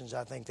marriage license.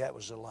 I think that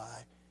was a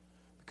lie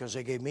because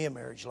they gave me a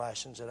marriage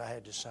license that I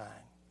had to sign.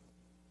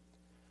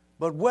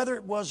 But whether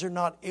it was or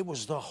not, it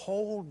was the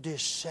whole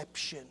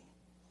deception.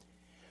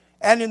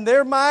 And in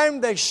their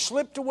mind, they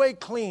slipped away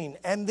clean.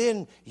 And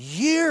then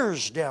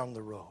years down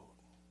the road,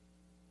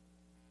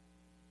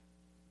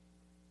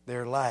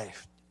 their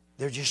life,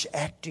 they're just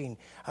acting.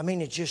 I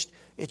mean,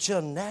 it's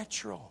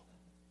unnatural.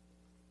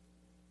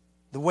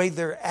 The way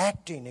they're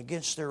acting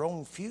against their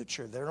own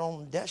future, their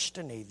own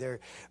destiny,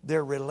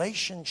 their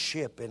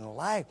relationship in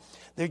life.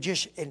 They're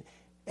just,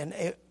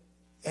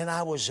 and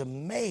I was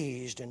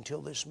amazed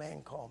until this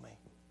man called me.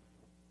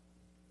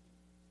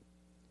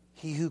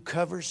 He who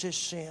covers his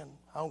sin,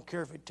 I don't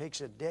care if it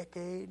takes a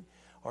decade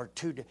or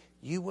 2 decades,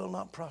 you will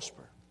not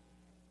prosper.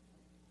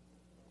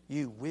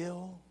 You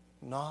will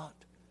not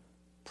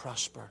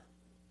prosper.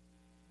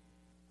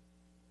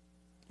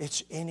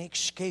 It's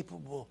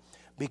inescapable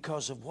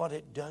because of what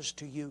it does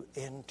to you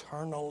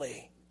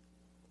internally.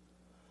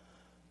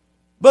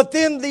 But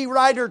then the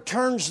writer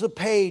turns the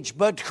page.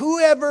 But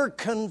whoever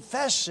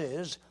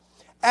confesses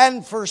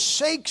and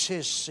forsakes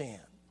his sin.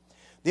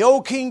 The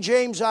old King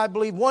James, I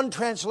believe, one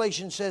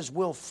translation says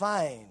will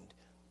find.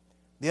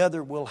 The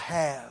other will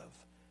have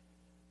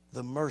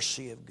the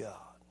mercy of God.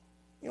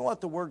 You know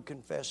what the word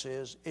confess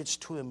is? It's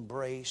to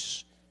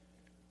embrace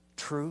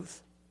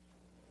truth.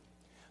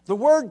 The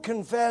word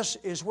confess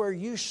is where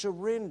you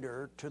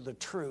surrender to the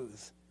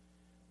truth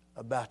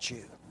about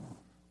you.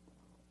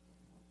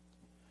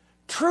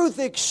 Truth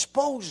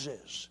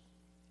exposes.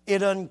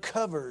 It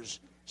uncovers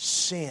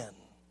sin.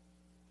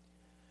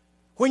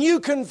 When you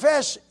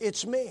confess,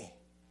 it's me.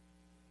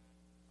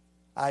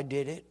 I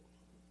did it.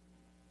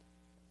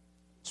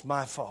 It's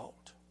my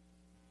fault.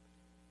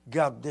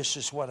 God, this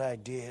is what I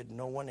did,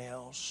 no one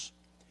else.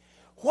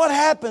 What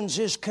happens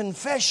is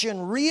confession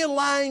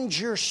realigns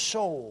your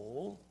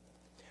soul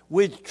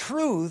with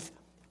truth,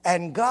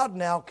 and God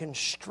now can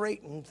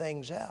straighten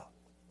things out.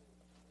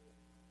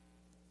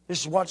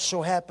 This is what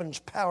so happens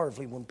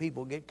powerfully when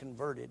people get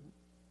converted.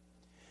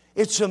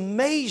 It's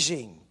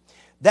amazing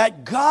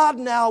that God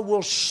now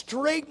will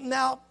straighten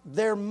out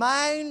their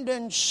mind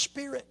and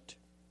spirit.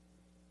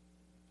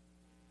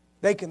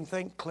 They can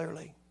think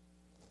clearly.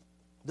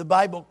 The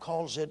Bible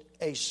calls it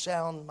a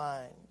sound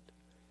mind.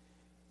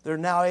 They're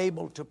now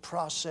able to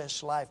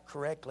process life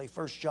correctly.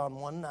 1 John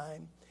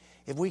 1:9.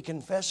 If we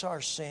confess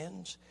our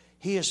sins,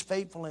 He is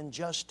faithful and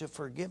just to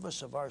forgive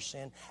us of our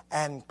sin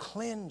and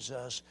cleanse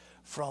us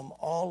from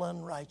all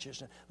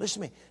unrighteousness.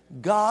 Listen to me.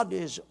 God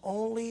is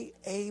only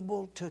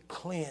able to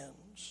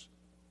cleanse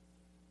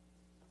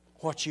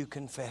what you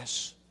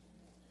confess.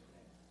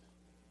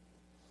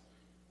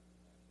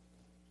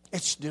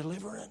 It's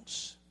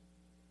deliverance.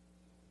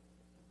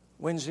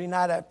 Wednesday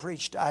night I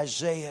preached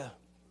Isaiah.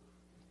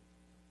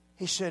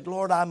 He said,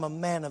 Lord, I'm a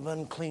man of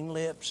unclean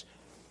lips.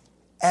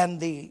 And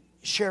the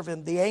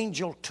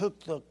angel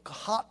took the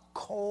hot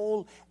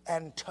coal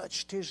and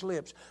touched his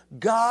lips.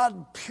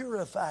 God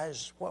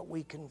purifies what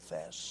we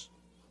confess.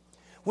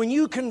 When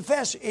you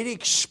confess, it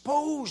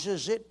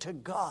exposes it to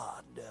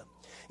God.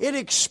 It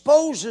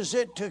exposes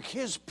it to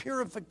His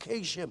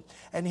purification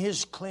and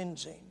His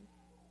cleansing.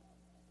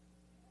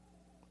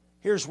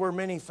 Here's where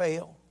many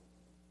fail.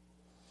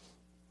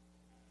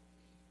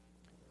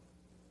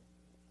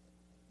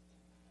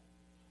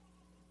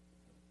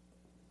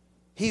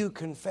 He who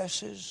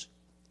confesses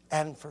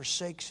and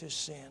forsakes his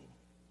sin.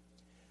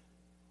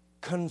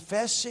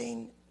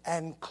 Confessing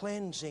and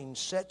cleansing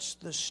sets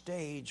the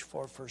stage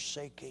for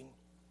forsaking.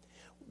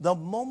 The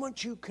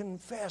moment you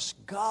confess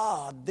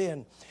God,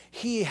 then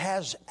He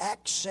has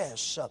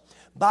access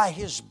by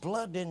His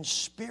blood and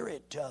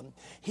Spirit.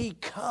 He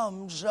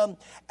comes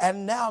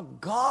and now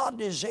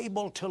God is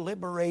able to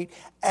liberate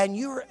and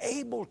you're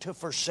able to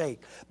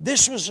forsake.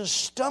 This was a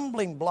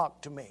stumbling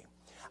block to me.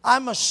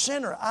 I'm a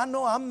sinner. I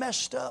know I'm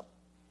messed up.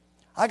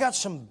 I got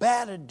some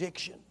bad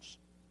addictions.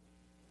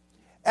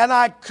 And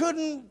I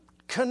couldn't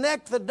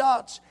connect the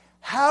dots.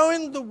 How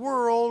in the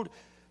world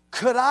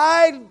could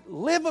I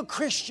live a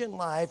Christian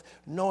life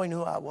knowing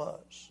who I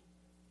was?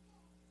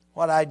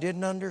 What I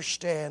didn't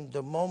understand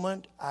the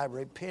moment I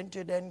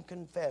repented and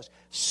confessed.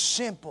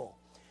 Simple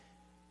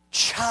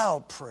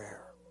child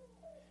prayer.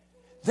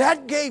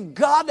 That gave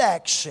God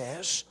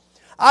access.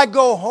 I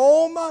go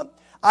home.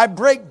 I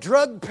break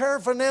drug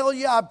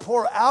paraphernalia. I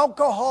pour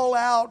alcohol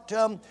out.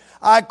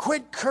 I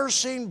quit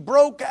cursing,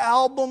 broke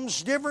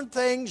albums, different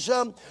things.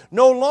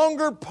 No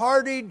longer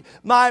partied.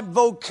 My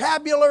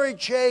vocabulary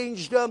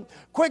changed.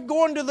 Quit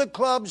going to the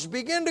clubs.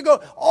 Begin to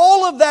go.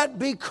 All of that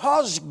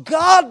because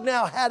God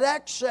now had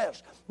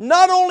access.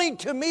 Not only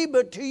to me,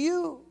 but to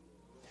you.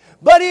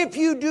 But if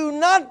you do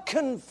not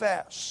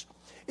confess,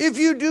 if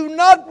you do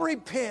not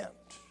repent,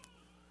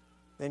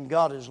 then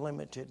God is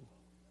limited.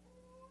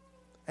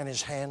 And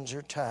His hands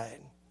are tied.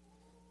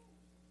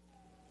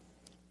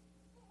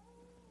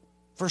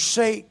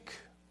 Forsake.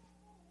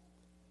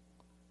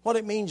 What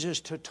it means is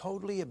to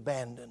totally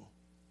abandon,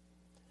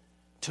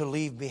 to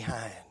leave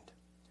behind,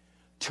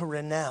 to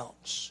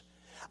renounce.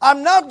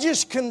 I'm not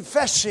just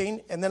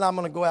confessing and then I'm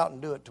going to go out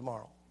and do it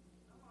tomorrow.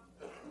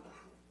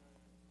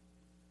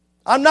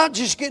 I'm not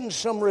just getting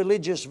some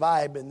religious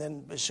vibe and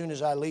then as soon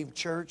as I leave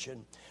church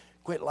and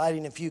quit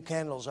lighting a few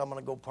candles, I'm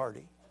going to go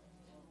party.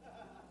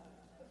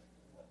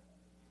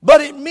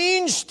 But it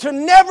means to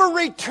never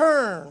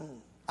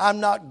return. I'm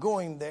not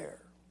going there.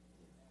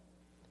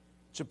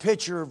 It's a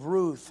picture of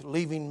Ruth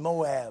leaving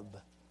Moab.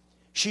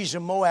 She's a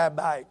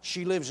Moabite.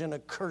 She lives in a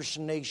cursed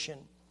nation.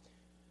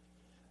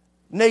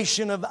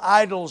 Nation of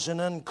idols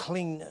and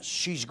uncleanness.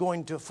 She's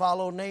going to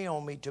follow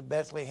Naomi to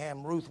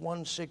Bethlehem. Ruth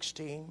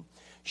 1:16.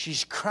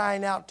 She's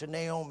crying out to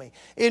Naomi,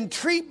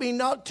 entreat me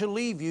not to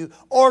leave you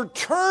or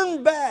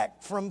turn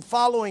back from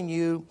following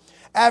you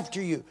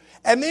after you.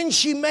 And then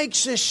she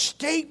makes this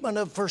statement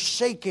of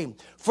forsaking.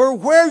 For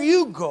where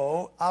you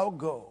go, I'll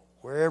go.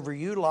 Wherever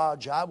you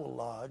lodge, I will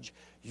lodge.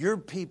 Your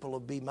people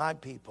will be my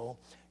people.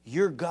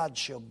 Your God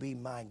shall be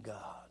my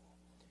God.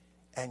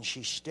 And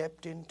she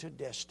stepped into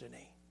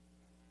destiny,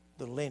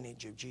 the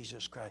lineage of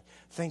Jesus Christ.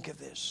 Think of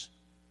this.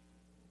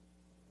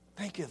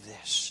 Think of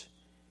this.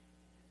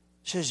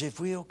 It says, if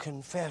we'll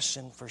confess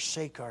and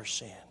forsake our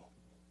sin,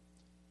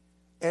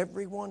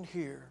 everyone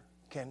here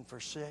can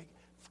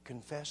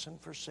confess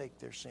and forsake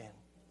their sin.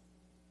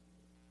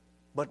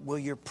 But will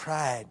your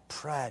pride,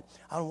 I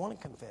don't want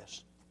to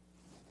confess.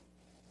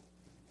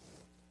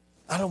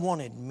 I don't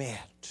want to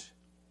admit.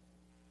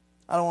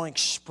 I don't want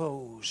to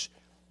expose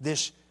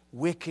this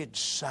wicked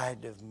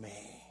side of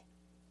me.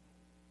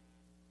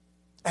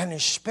 And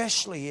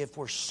especially if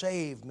we're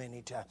saved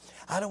many times.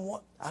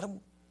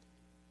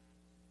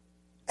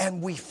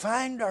 And we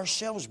find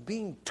ourselves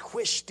being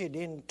twisted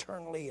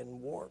internally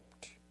and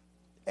warped.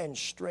 And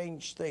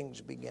strange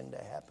things begin to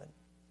happen.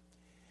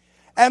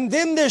 And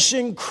then this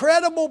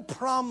incredible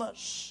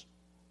promise,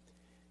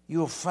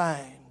 you'll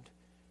find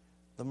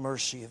the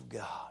mercy of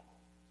God.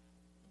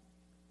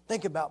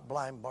 Think about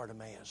blind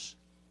Bartimaeus.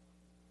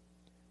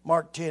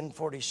 Mark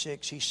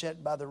 10:46, he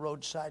sat by the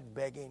roadside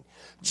begging,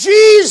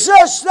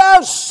 Jesus,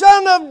 thou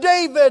son of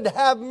David,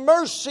 have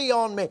mercy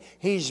on me.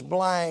 He's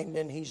blind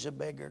and he's a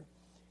beggar.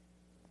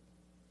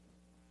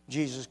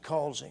 Jesus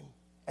calls him.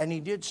 And he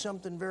did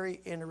something very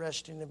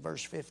interesting in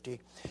verse 50.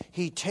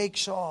 He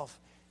takes off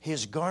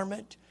his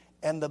garment,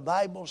 and the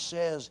Bible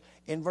says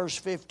in verse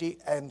 50,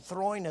 and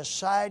throwing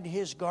aside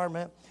his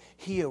garment,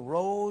 he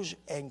arose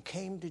and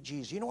came to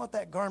Jesus. You know what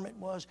that garment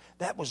was?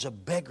 That was a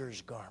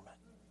beggar's garment.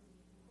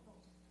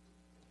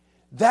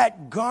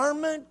 That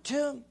garment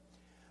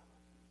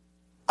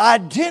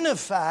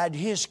identified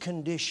his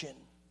condition.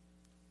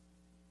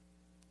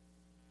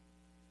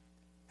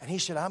 And he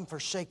said, I'm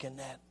forsaking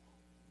that.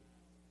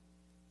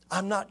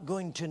 I'm not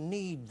going to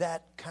need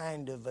that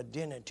kind of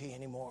identity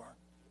anymore.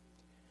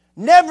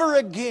 Never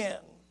again.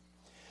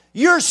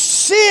 Your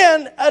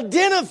sin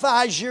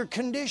identifies your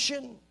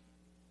condition.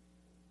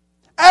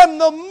 And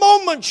the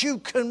moment you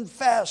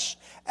confess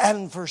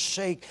and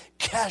forsake,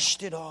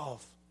 cast it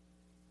off.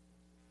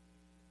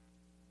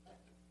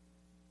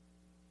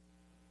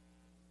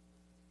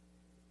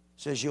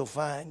 It says you'll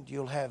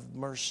have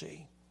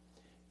mercy.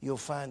 You'll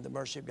find the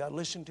mercy of God.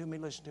 Listen to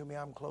me,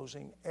 I'm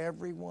closing.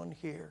 Everyone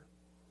here,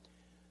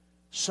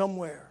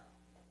 somewhere,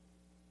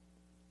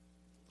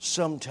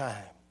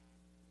 sometime,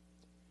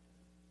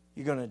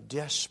 you're going to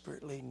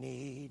desperately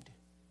need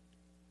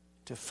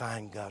to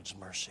find God's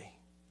mercy.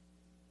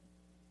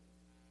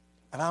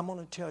 And I'm going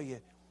to tell you,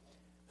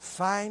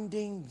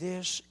 finding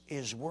this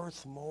is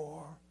worth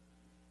more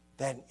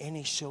than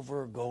any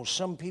silver or gold.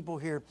 Some people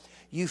here,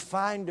 you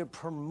find a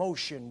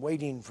promotion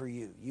waiting for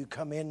you. You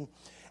come in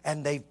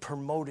and they've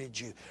promoted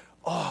you.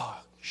 Oh,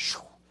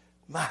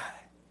 my.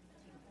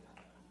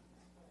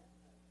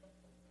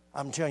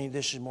 I'm telling you,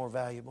 this is more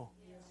valuable.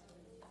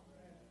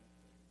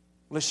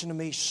 Listen to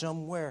me,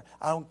 somewhere,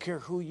 I don't care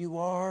who you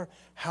are,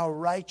 how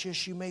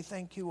righteous you may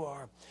think you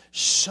are,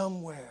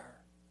 somewhere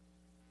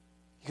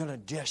you're going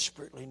to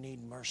desperately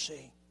need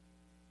mercy.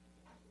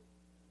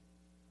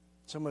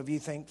 Some of you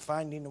think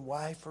finding a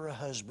wife or a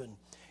husband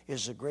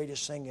is the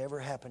greatest thing ever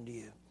happened to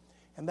you.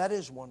 And that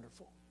is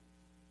wonderful.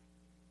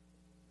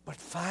 But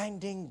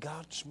finding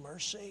God's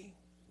mercy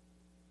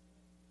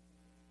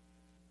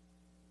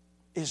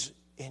is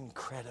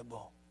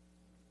incredible.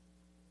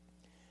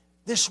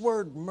 This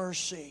word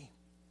mercy,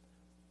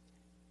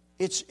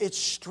 it's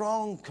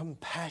strong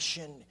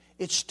compassion.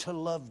 It's to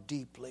love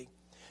deeply.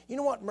 You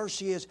know what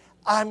mercy is?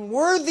 I'm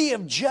worthy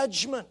of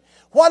judgment.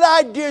 What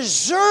I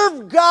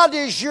deserve, God,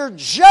 is your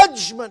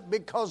judgment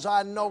because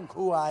I know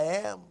who I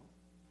am.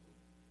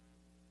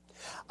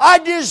 I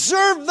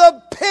deserve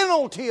the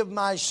penalty of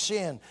my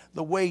sin.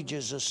 The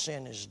wages of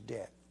sin is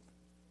death.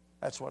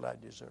 That's what I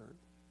deserve.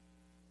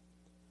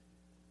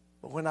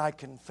 But when I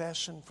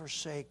confess and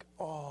forsake,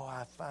 oh,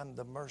 I find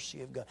the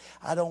mercy of God.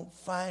 I don't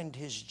find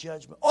His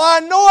judgment. Oh,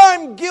 I know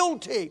I'm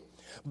guilty.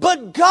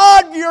 But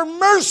God, your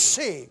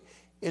mercy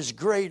is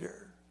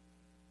greater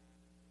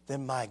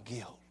than my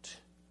guilt.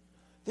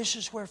 This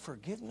is where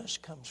forgiveness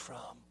comes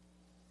from.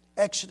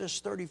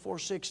 Exodus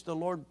 34:6, the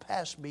Lord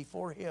passed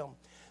before him.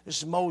 This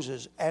is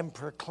Moses, and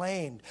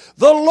proclaimed,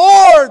 the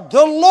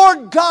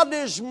Lord God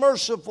is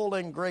merciful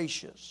and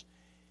gracious.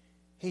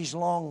 He's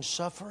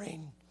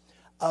long-suffering,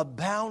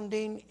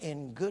 abounding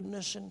in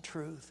goodness and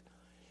truth,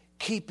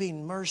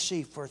 keeping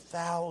mercy for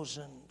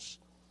thousands,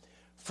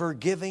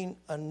 forgiving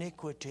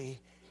iniquity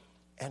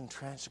and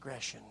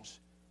transgressions.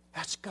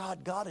 That's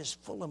God. God is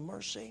full of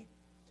mercy.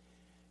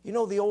 You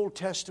know the Old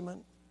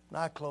Testament, and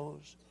I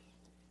close,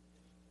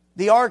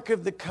 the Ark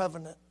of the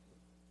Covenant,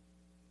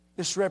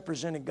 this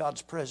represented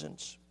God's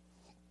presence.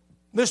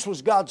 This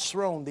was God's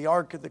throne, the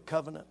Ark of the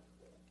Covenant.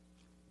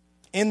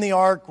 In the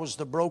Ark was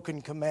the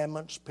broken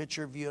commandments,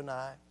 picture of you and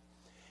I.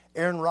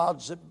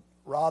 Aaron's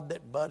rod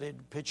that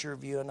budded, picture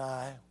of you and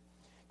I,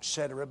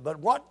 etc. But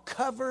what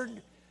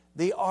covered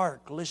the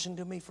Ark, listen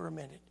to me for a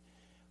minute.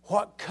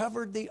 What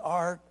covered the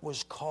Ark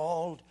was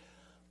called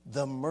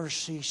the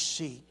mercy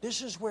seat.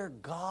 This is where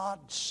God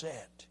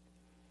sat.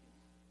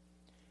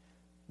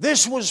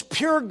 This was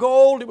pure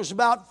gold. It was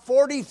about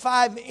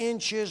 45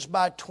 inches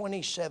by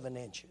 27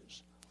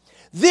 inches.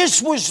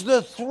 This was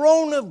the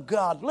throne of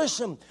God.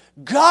 Listen,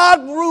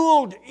 God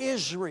ruled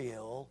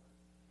Israel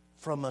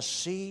from a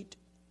seat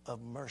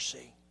of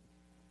mercy.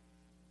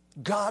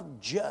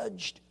 God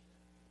judged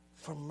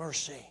from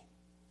mercy.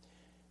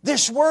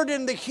 This word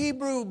in the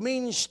Hebrew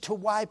means to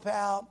wipe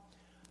out,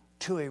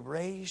 to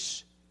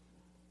erase,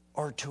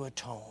 or to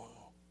atone.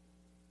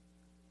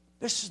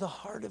 This is the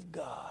heart of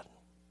God.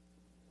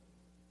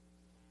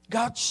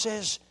 God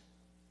says,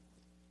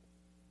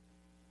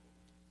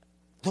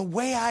 the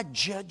way I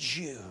judge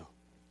you,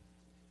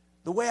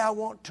 the way I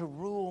want to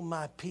rule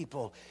my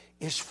people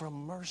is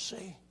from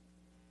mercy.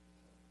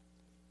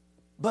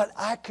 But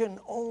I can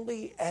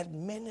only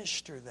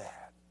administer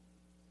that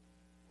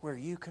where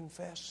you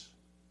confess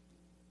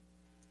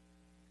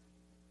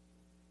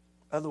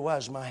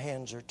Otherwise, my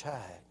hands are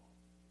tied.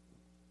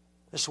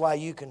 That's why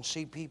you can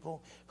see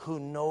people who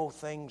know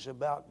things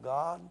about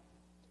God,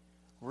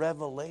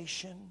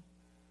 revelation,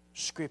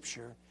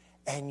 Scripture,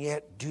 and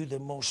yet do the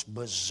most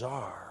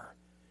bizarre,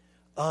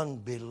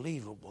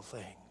 unbelievable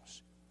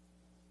things.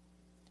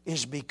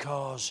 Is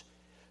because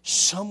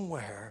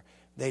somewhere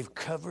they've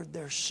covered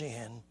their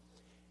sin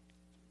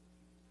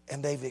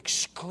and they've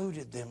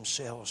excluded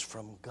themselves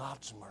from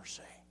God's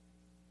mercy.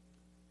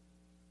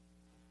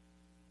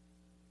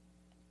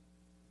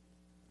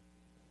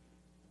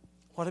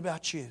 What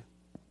about you?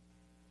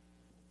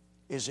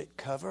 Is it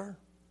cover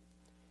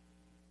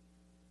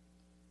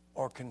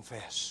or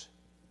confess?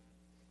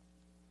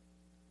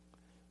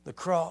 The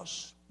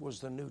cross was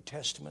the New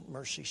Testament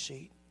mercy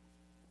seat.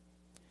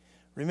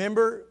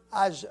 Remember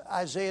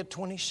Isaiah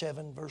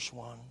 27, verse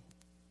 1.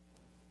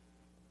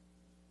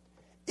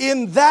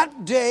 In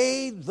that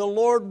day the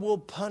Lord will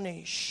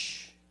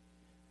punish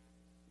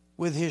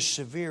with His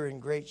severe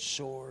and great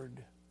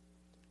sword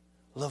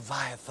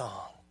Leviathan,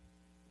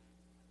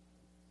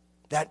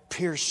 that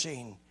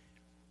piercing,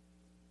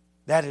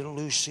 that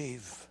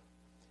elusive,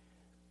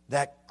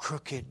 that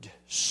crooked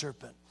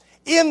serpent.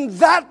 In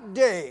that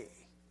day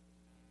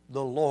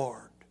the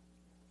Lord,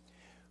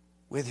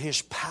 with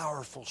His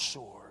powerful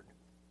sword,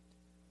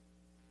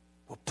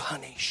 will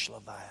punish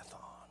Leviathan.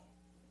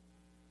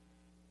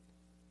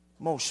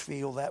 Most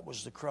feel that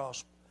was the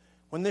cross.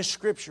 When this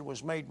scripture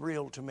was made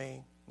real to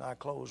me, and I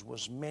close,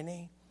 was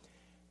many,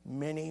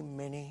 many,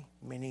 many,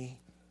 many,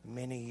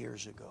 many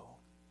years ago.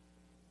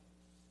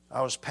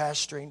 I was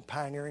pastoring,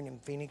 pioneering in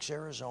Phoenix,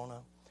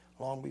 Arizona,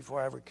 long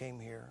before I ever came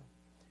here.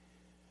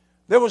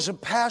 There was a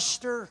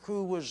pastor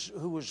who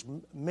was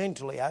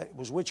mentally, it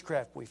was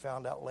witchcraft we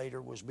found out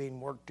later, was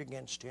being worked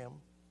against him.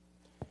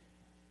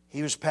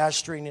 He was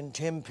pastoring in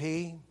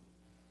Tempe.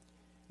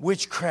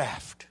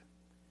 Witchcraft.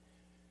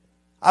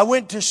 I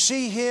went to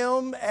see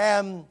him,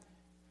 and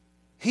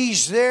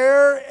he's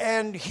there,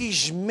 and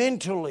he's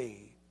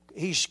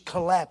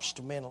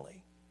collapsed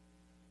mentally.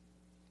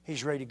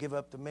 He's ready to give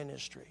up the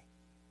ministry.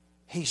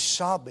 He's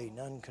sobbing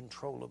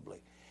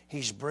uncontrollably.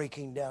 He's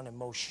breaking down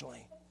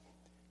emotionally.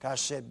 God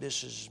said,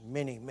 this is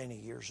many, many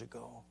years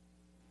ago.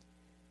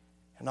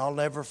 And I'll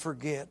never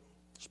forget,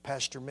 it's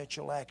Pastor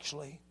Mitchell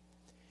actually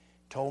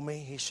told me,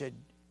 he said,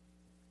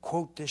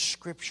 quote this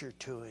scripture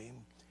to him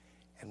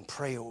and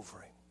pray over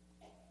him.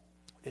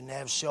 Didn't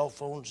have cell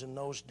phones in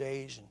those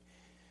days, and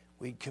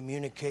we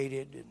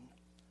communicated. And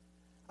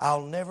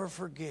I'll never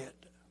forget,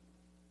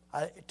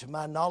 to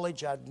my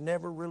knowledge, I'd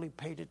never really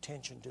paid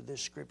attention to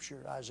this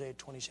scripture, Isaiah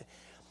 27.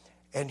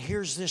 And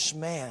here's this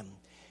man.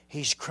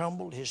 He's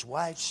crumbled. His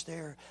wife's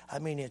there. I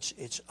mean,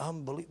 it's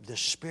unbelievable. The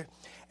Spirit.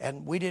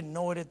 And we didn't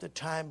know it at the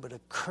time, but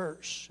a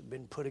curse had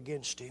been put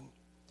against him.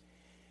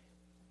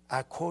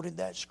 I quoted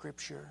that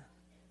scripture,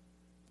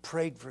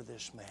 prayed for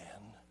this man.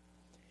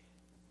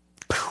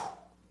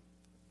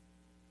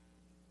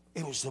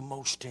 It was the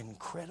most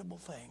incredible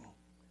thing.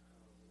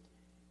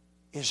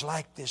 It's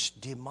like this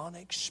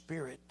demonic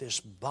spirit, this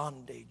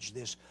bondage,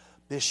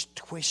 this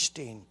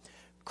twisting,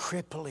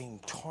 crippling,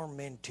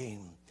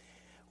 tormenting,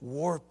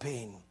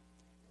 warping,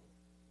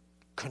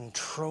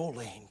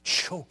 controlling,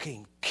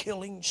 choking,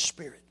 killing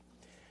spirit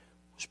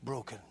was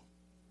broken.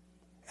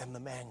 And the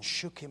man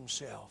shook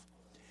himself.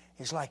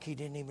 It's like he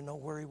didn't even know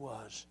where he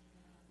was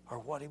or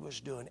what he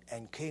was doing,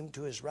 and came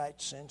to his right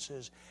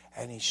senses,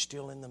 and he's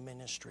still in the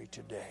ministry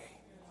today.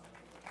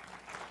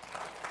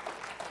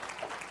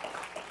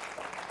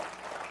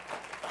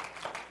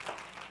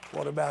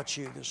 What about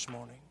you this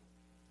morning?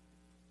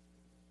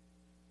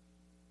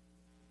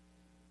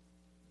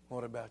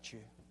 What about you?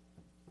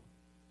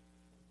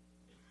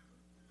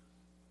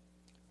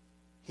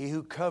 He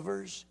who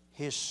covers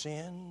his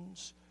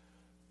sins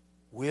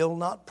will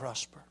not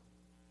prosper.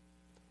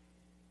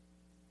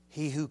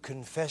 He who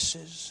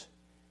confesses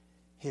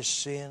his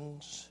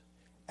sins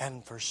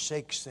and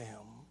forsakes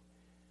them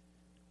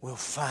will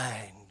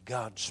find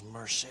God's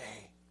mercy.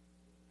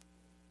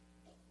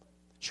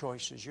 The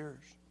choice is yours.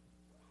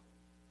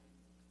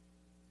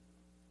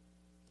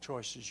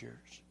 Choice is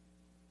yours.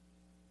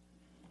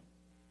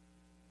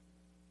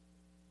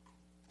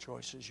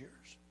 Choice is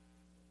yours.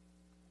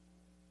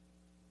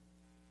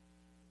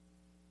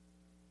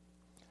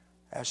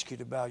 I ask you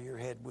to bow your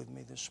head with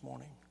me this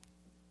morning.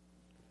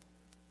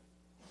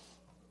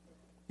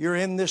 You're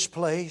in this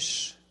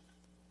place.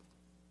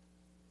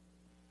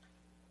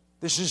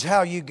 This is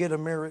how you get a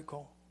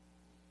miracle.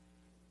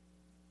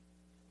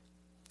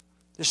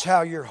 This is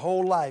how your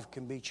whole life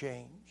can be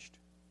changed.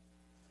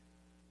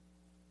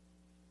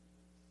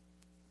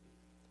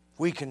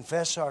 We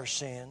confess our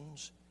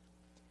sins.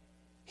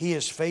 He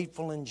is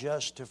faithful and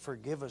just to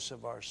forgive us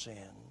of our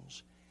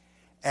sins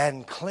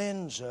and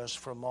cleanse us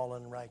from all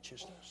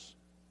unrighteousness.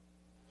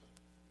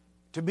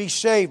 To be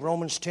saved,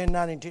 Romans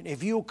 10:9 and 10.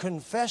 If you'll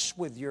confess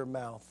with your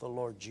mouth the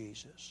Lord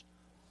Jesus,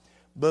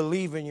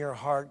 believe in your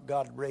heart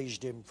God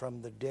raised Him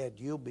from the dead,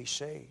 you'll be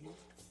saved.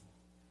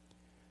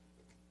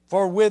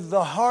 For with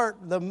the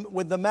heart,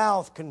 with the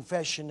mouth,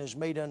 confession is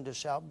made unto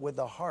salvation. With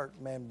the heart,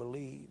 man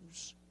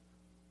believes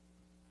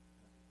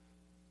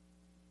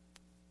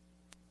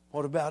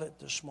What about it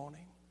this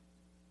morning?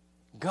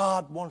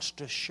 God wants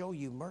to show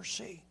you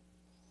mercy.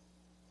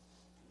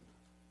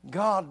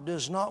 God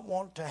does not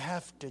want to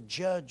have to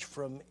judge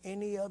from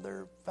any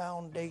other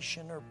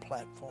foundation or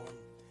platform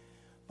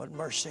but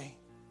mercy.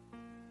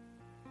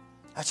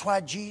 That's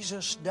why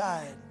Jesus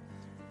died.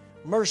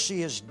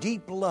 Mercy is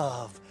deep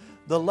love,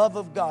 the love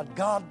of God.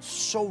 God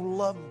so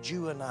loved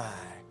you and I,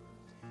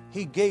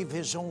 He gave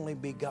His only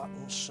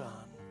begotten Son.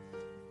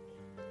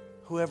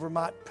 Whoever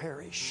might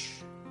perish,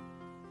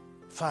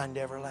 find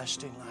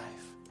everlasting life.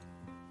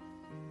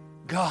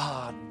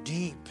 God,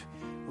 deep,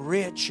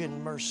 rich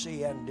in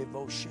mercy and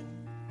devotion.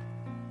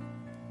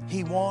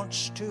 He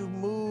wants to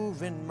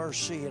move in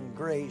mercy and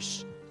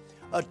grace,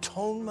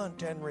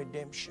 atonement and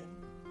redemption.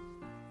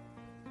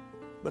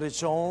 But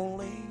it's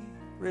only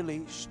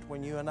released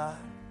when you and I,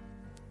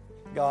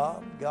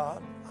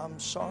 God, I'm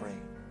sorry.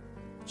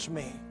 It's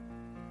me.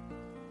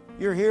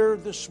 You're here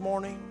this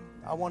morning.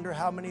 I wonder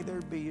how many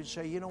there'd be. You'd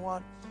say, you know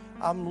what?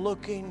 I'm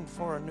looking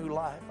for a new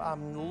life.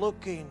 I'm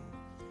looking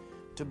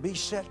to be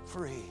set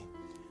free.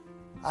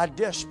 I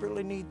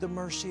desperately need the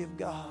mercy of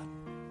God.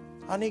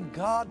 I need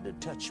God to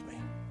touch me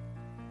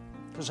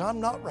because I'm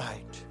not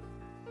right.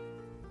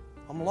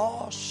 I'm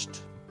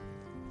lost.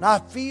 And I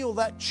feel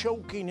that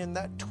choking and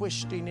that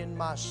twisting in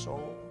my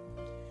soul.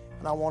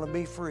 And I want to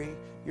be free.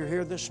 You're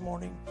here this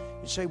morning.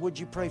 You say, would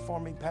you pray for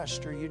me,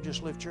 Pastor? You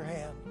just lift your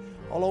hand.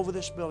 All over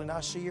this building, I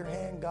see your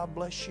hand. God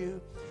bless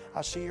you.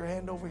 I see your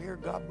hand over here.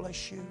 God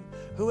bless you.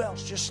 Who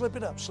else? Just slip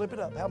it up. Slip it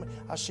up. How many?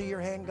 I see your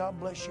hand. God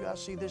bless you. I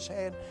see this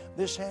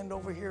hand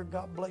over here.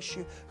 God bless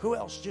you. Who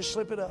else? Just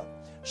slip it up.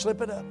 Slip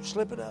it up.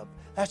 Slip it up.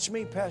 That's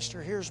me,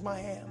 Pastor. Here's my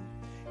hand.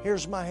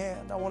 Here's my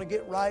hand. I want to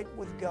get right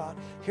with God.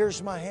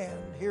 Here's my hand.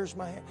 Here's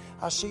my hand.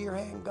 I see your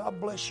hand. God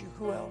bless you.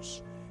 Who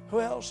else? Who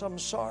else? I'm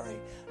sorry.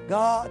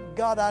 God,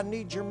 I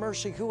need your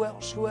mercy. Who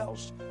else? Who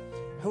else?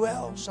 Who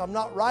else? I'm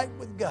not right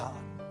with God.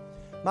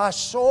 My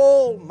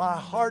soul, my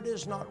heart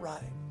is not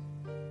right.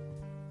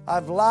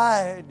 I've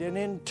lied and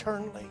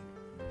internally.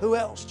 Who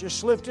else?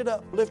 Just lift it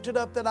up. Lift it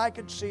up that I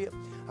could see it.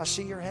 I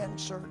see your hand,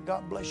 sir.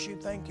 God bless you.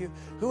 Thank you.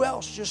 Who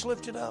else? Just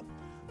lift it up.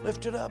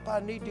 Lift it up. I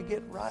need to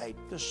get right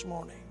this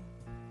morning.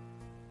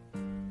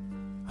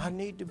 I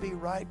need to be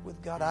right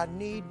with God. I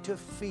need to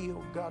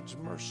feel God's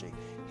mercy,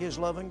 His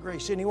love and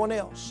grace. Anyone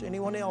else?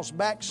 Anyone else?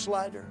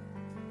 Backslider.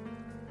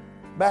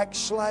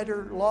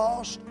 Backslider,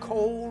 lost,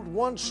 cold,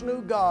 once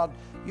knew God.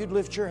 You'd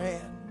lift your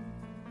hand.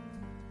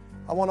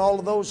 I want all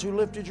of those who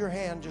lifted your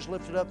hand, just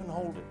lift it up and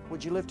hold it.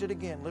 Would you lift it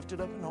again? Lift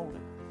it up and hold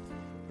it.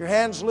 Your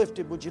hand's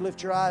lifted. Would you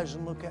lift your eyes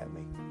and look at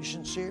me? You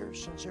sincere?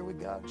 Sincere with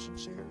God?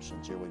 Sincere?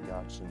 Sincere with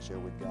God? Sincere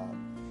with God?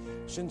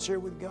 Sincere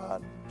with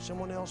God?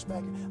 Someone else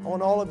back? I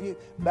want all of you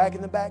back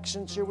in the back,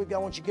 sincere with God. I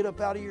want you to get up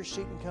out of your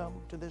seat and come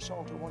to this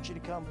altar. I want you to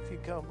come, if you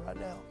come right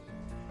now.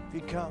 If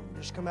you come,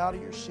 just come out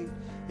of your seat.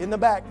 In the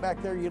back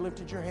there, you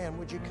lifted your hand.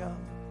 Would you come?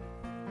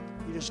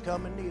 You just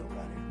come and kneel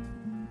right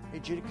here.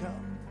 Need you to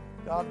come.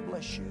 God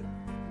bless you.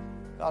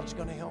 God's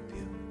going to help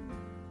you.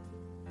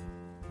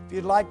 If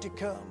you'd like to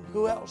come,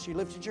 who else? You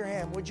lifted your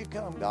hand. Would you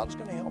come? God's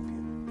going to help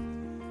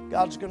you.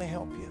 God's going to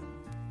help you.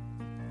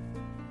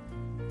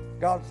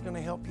 God's going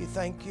to help you.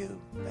 Thank you.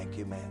 Thank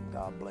you, ma'am.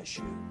 God bless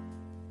you.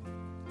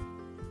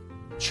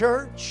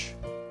 Church,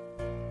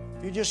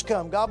 if you just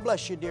come, God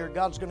bless you, dear.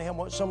 God's going to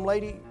help. Some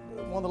lady,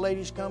 one of the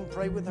ladies come,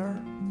 pray with her.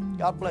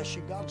 God bless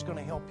you. God's going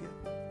to help you.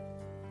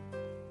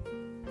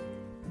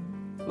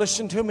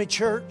 Listen to me,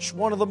 church.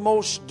 One of the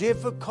most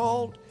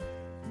difficult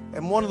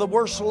and one of the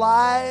worst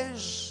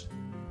lies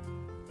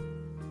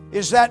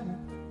is that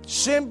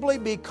simply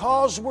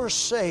because we're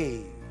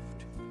saved,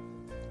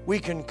 we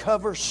can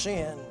cover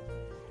sin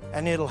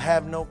and it'll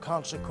have no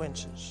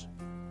consequences.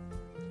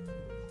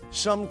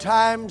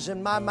 Sometimes,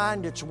 in my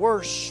mind, it's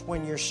worse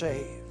when you're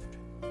saved,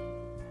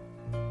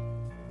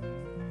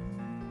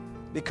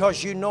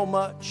 because you know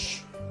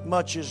much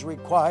is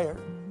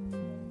required.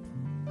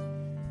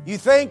 You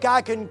think,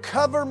 I can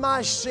cover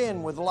my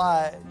sin with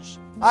lies.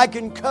 I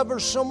can cover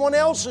someone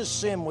else's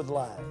sin with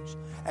lies,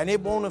 and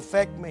it won't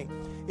affect me.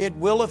 It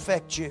will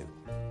affect you.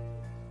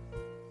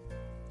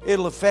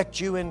 It'll affect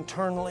you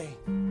internally.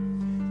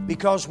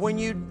 Because when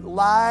you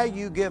lie,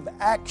 you give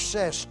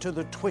access to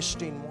the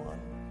twisting one.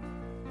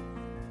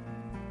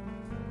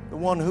 The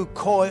one who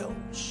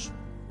coils.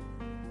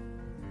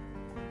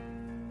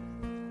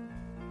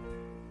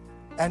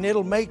 And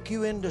it'll make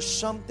you into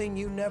something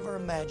you never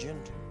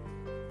imagined.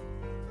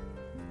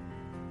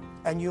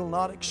 And you'll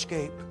not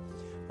escape.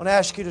 I want to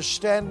ask you to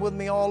stand with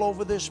me all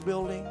over this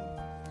building.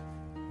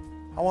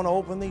 I want to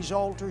open these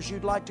altars.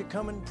 You'd like to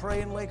come and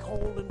pray and lay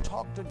hold and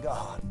talk to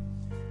God.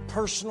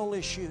 Personal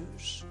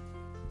issues.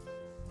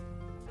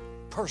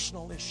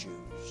 Personal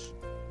issues.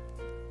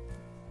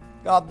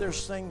 God,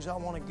 there's things I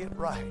want to get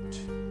right.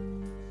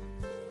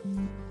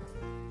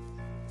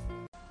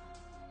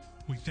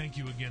 We thank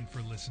you again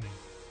for listening.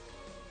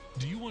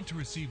 Do you want to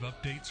receive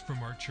updates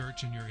from our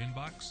church in your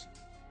inbox?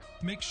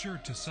 Make sure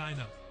to sign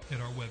up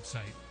at our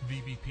website,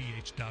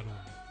 vbph.org.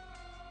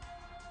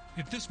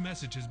 If this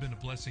message has been a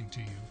blessing to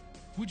you,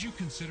 Would you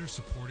consider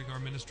supporting our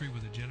ministry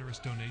with a generous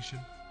donation?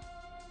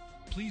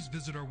 Please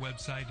visit our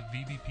website at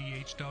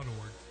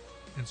vbph.org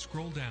and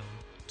scroll down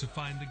to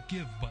find the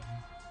Give button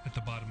at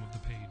the bottom of the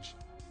page.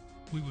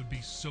 We would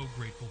be so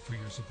grateful for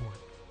your support.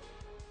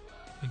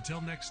 Until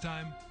next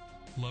time,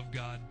 love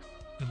God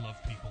and love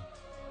people.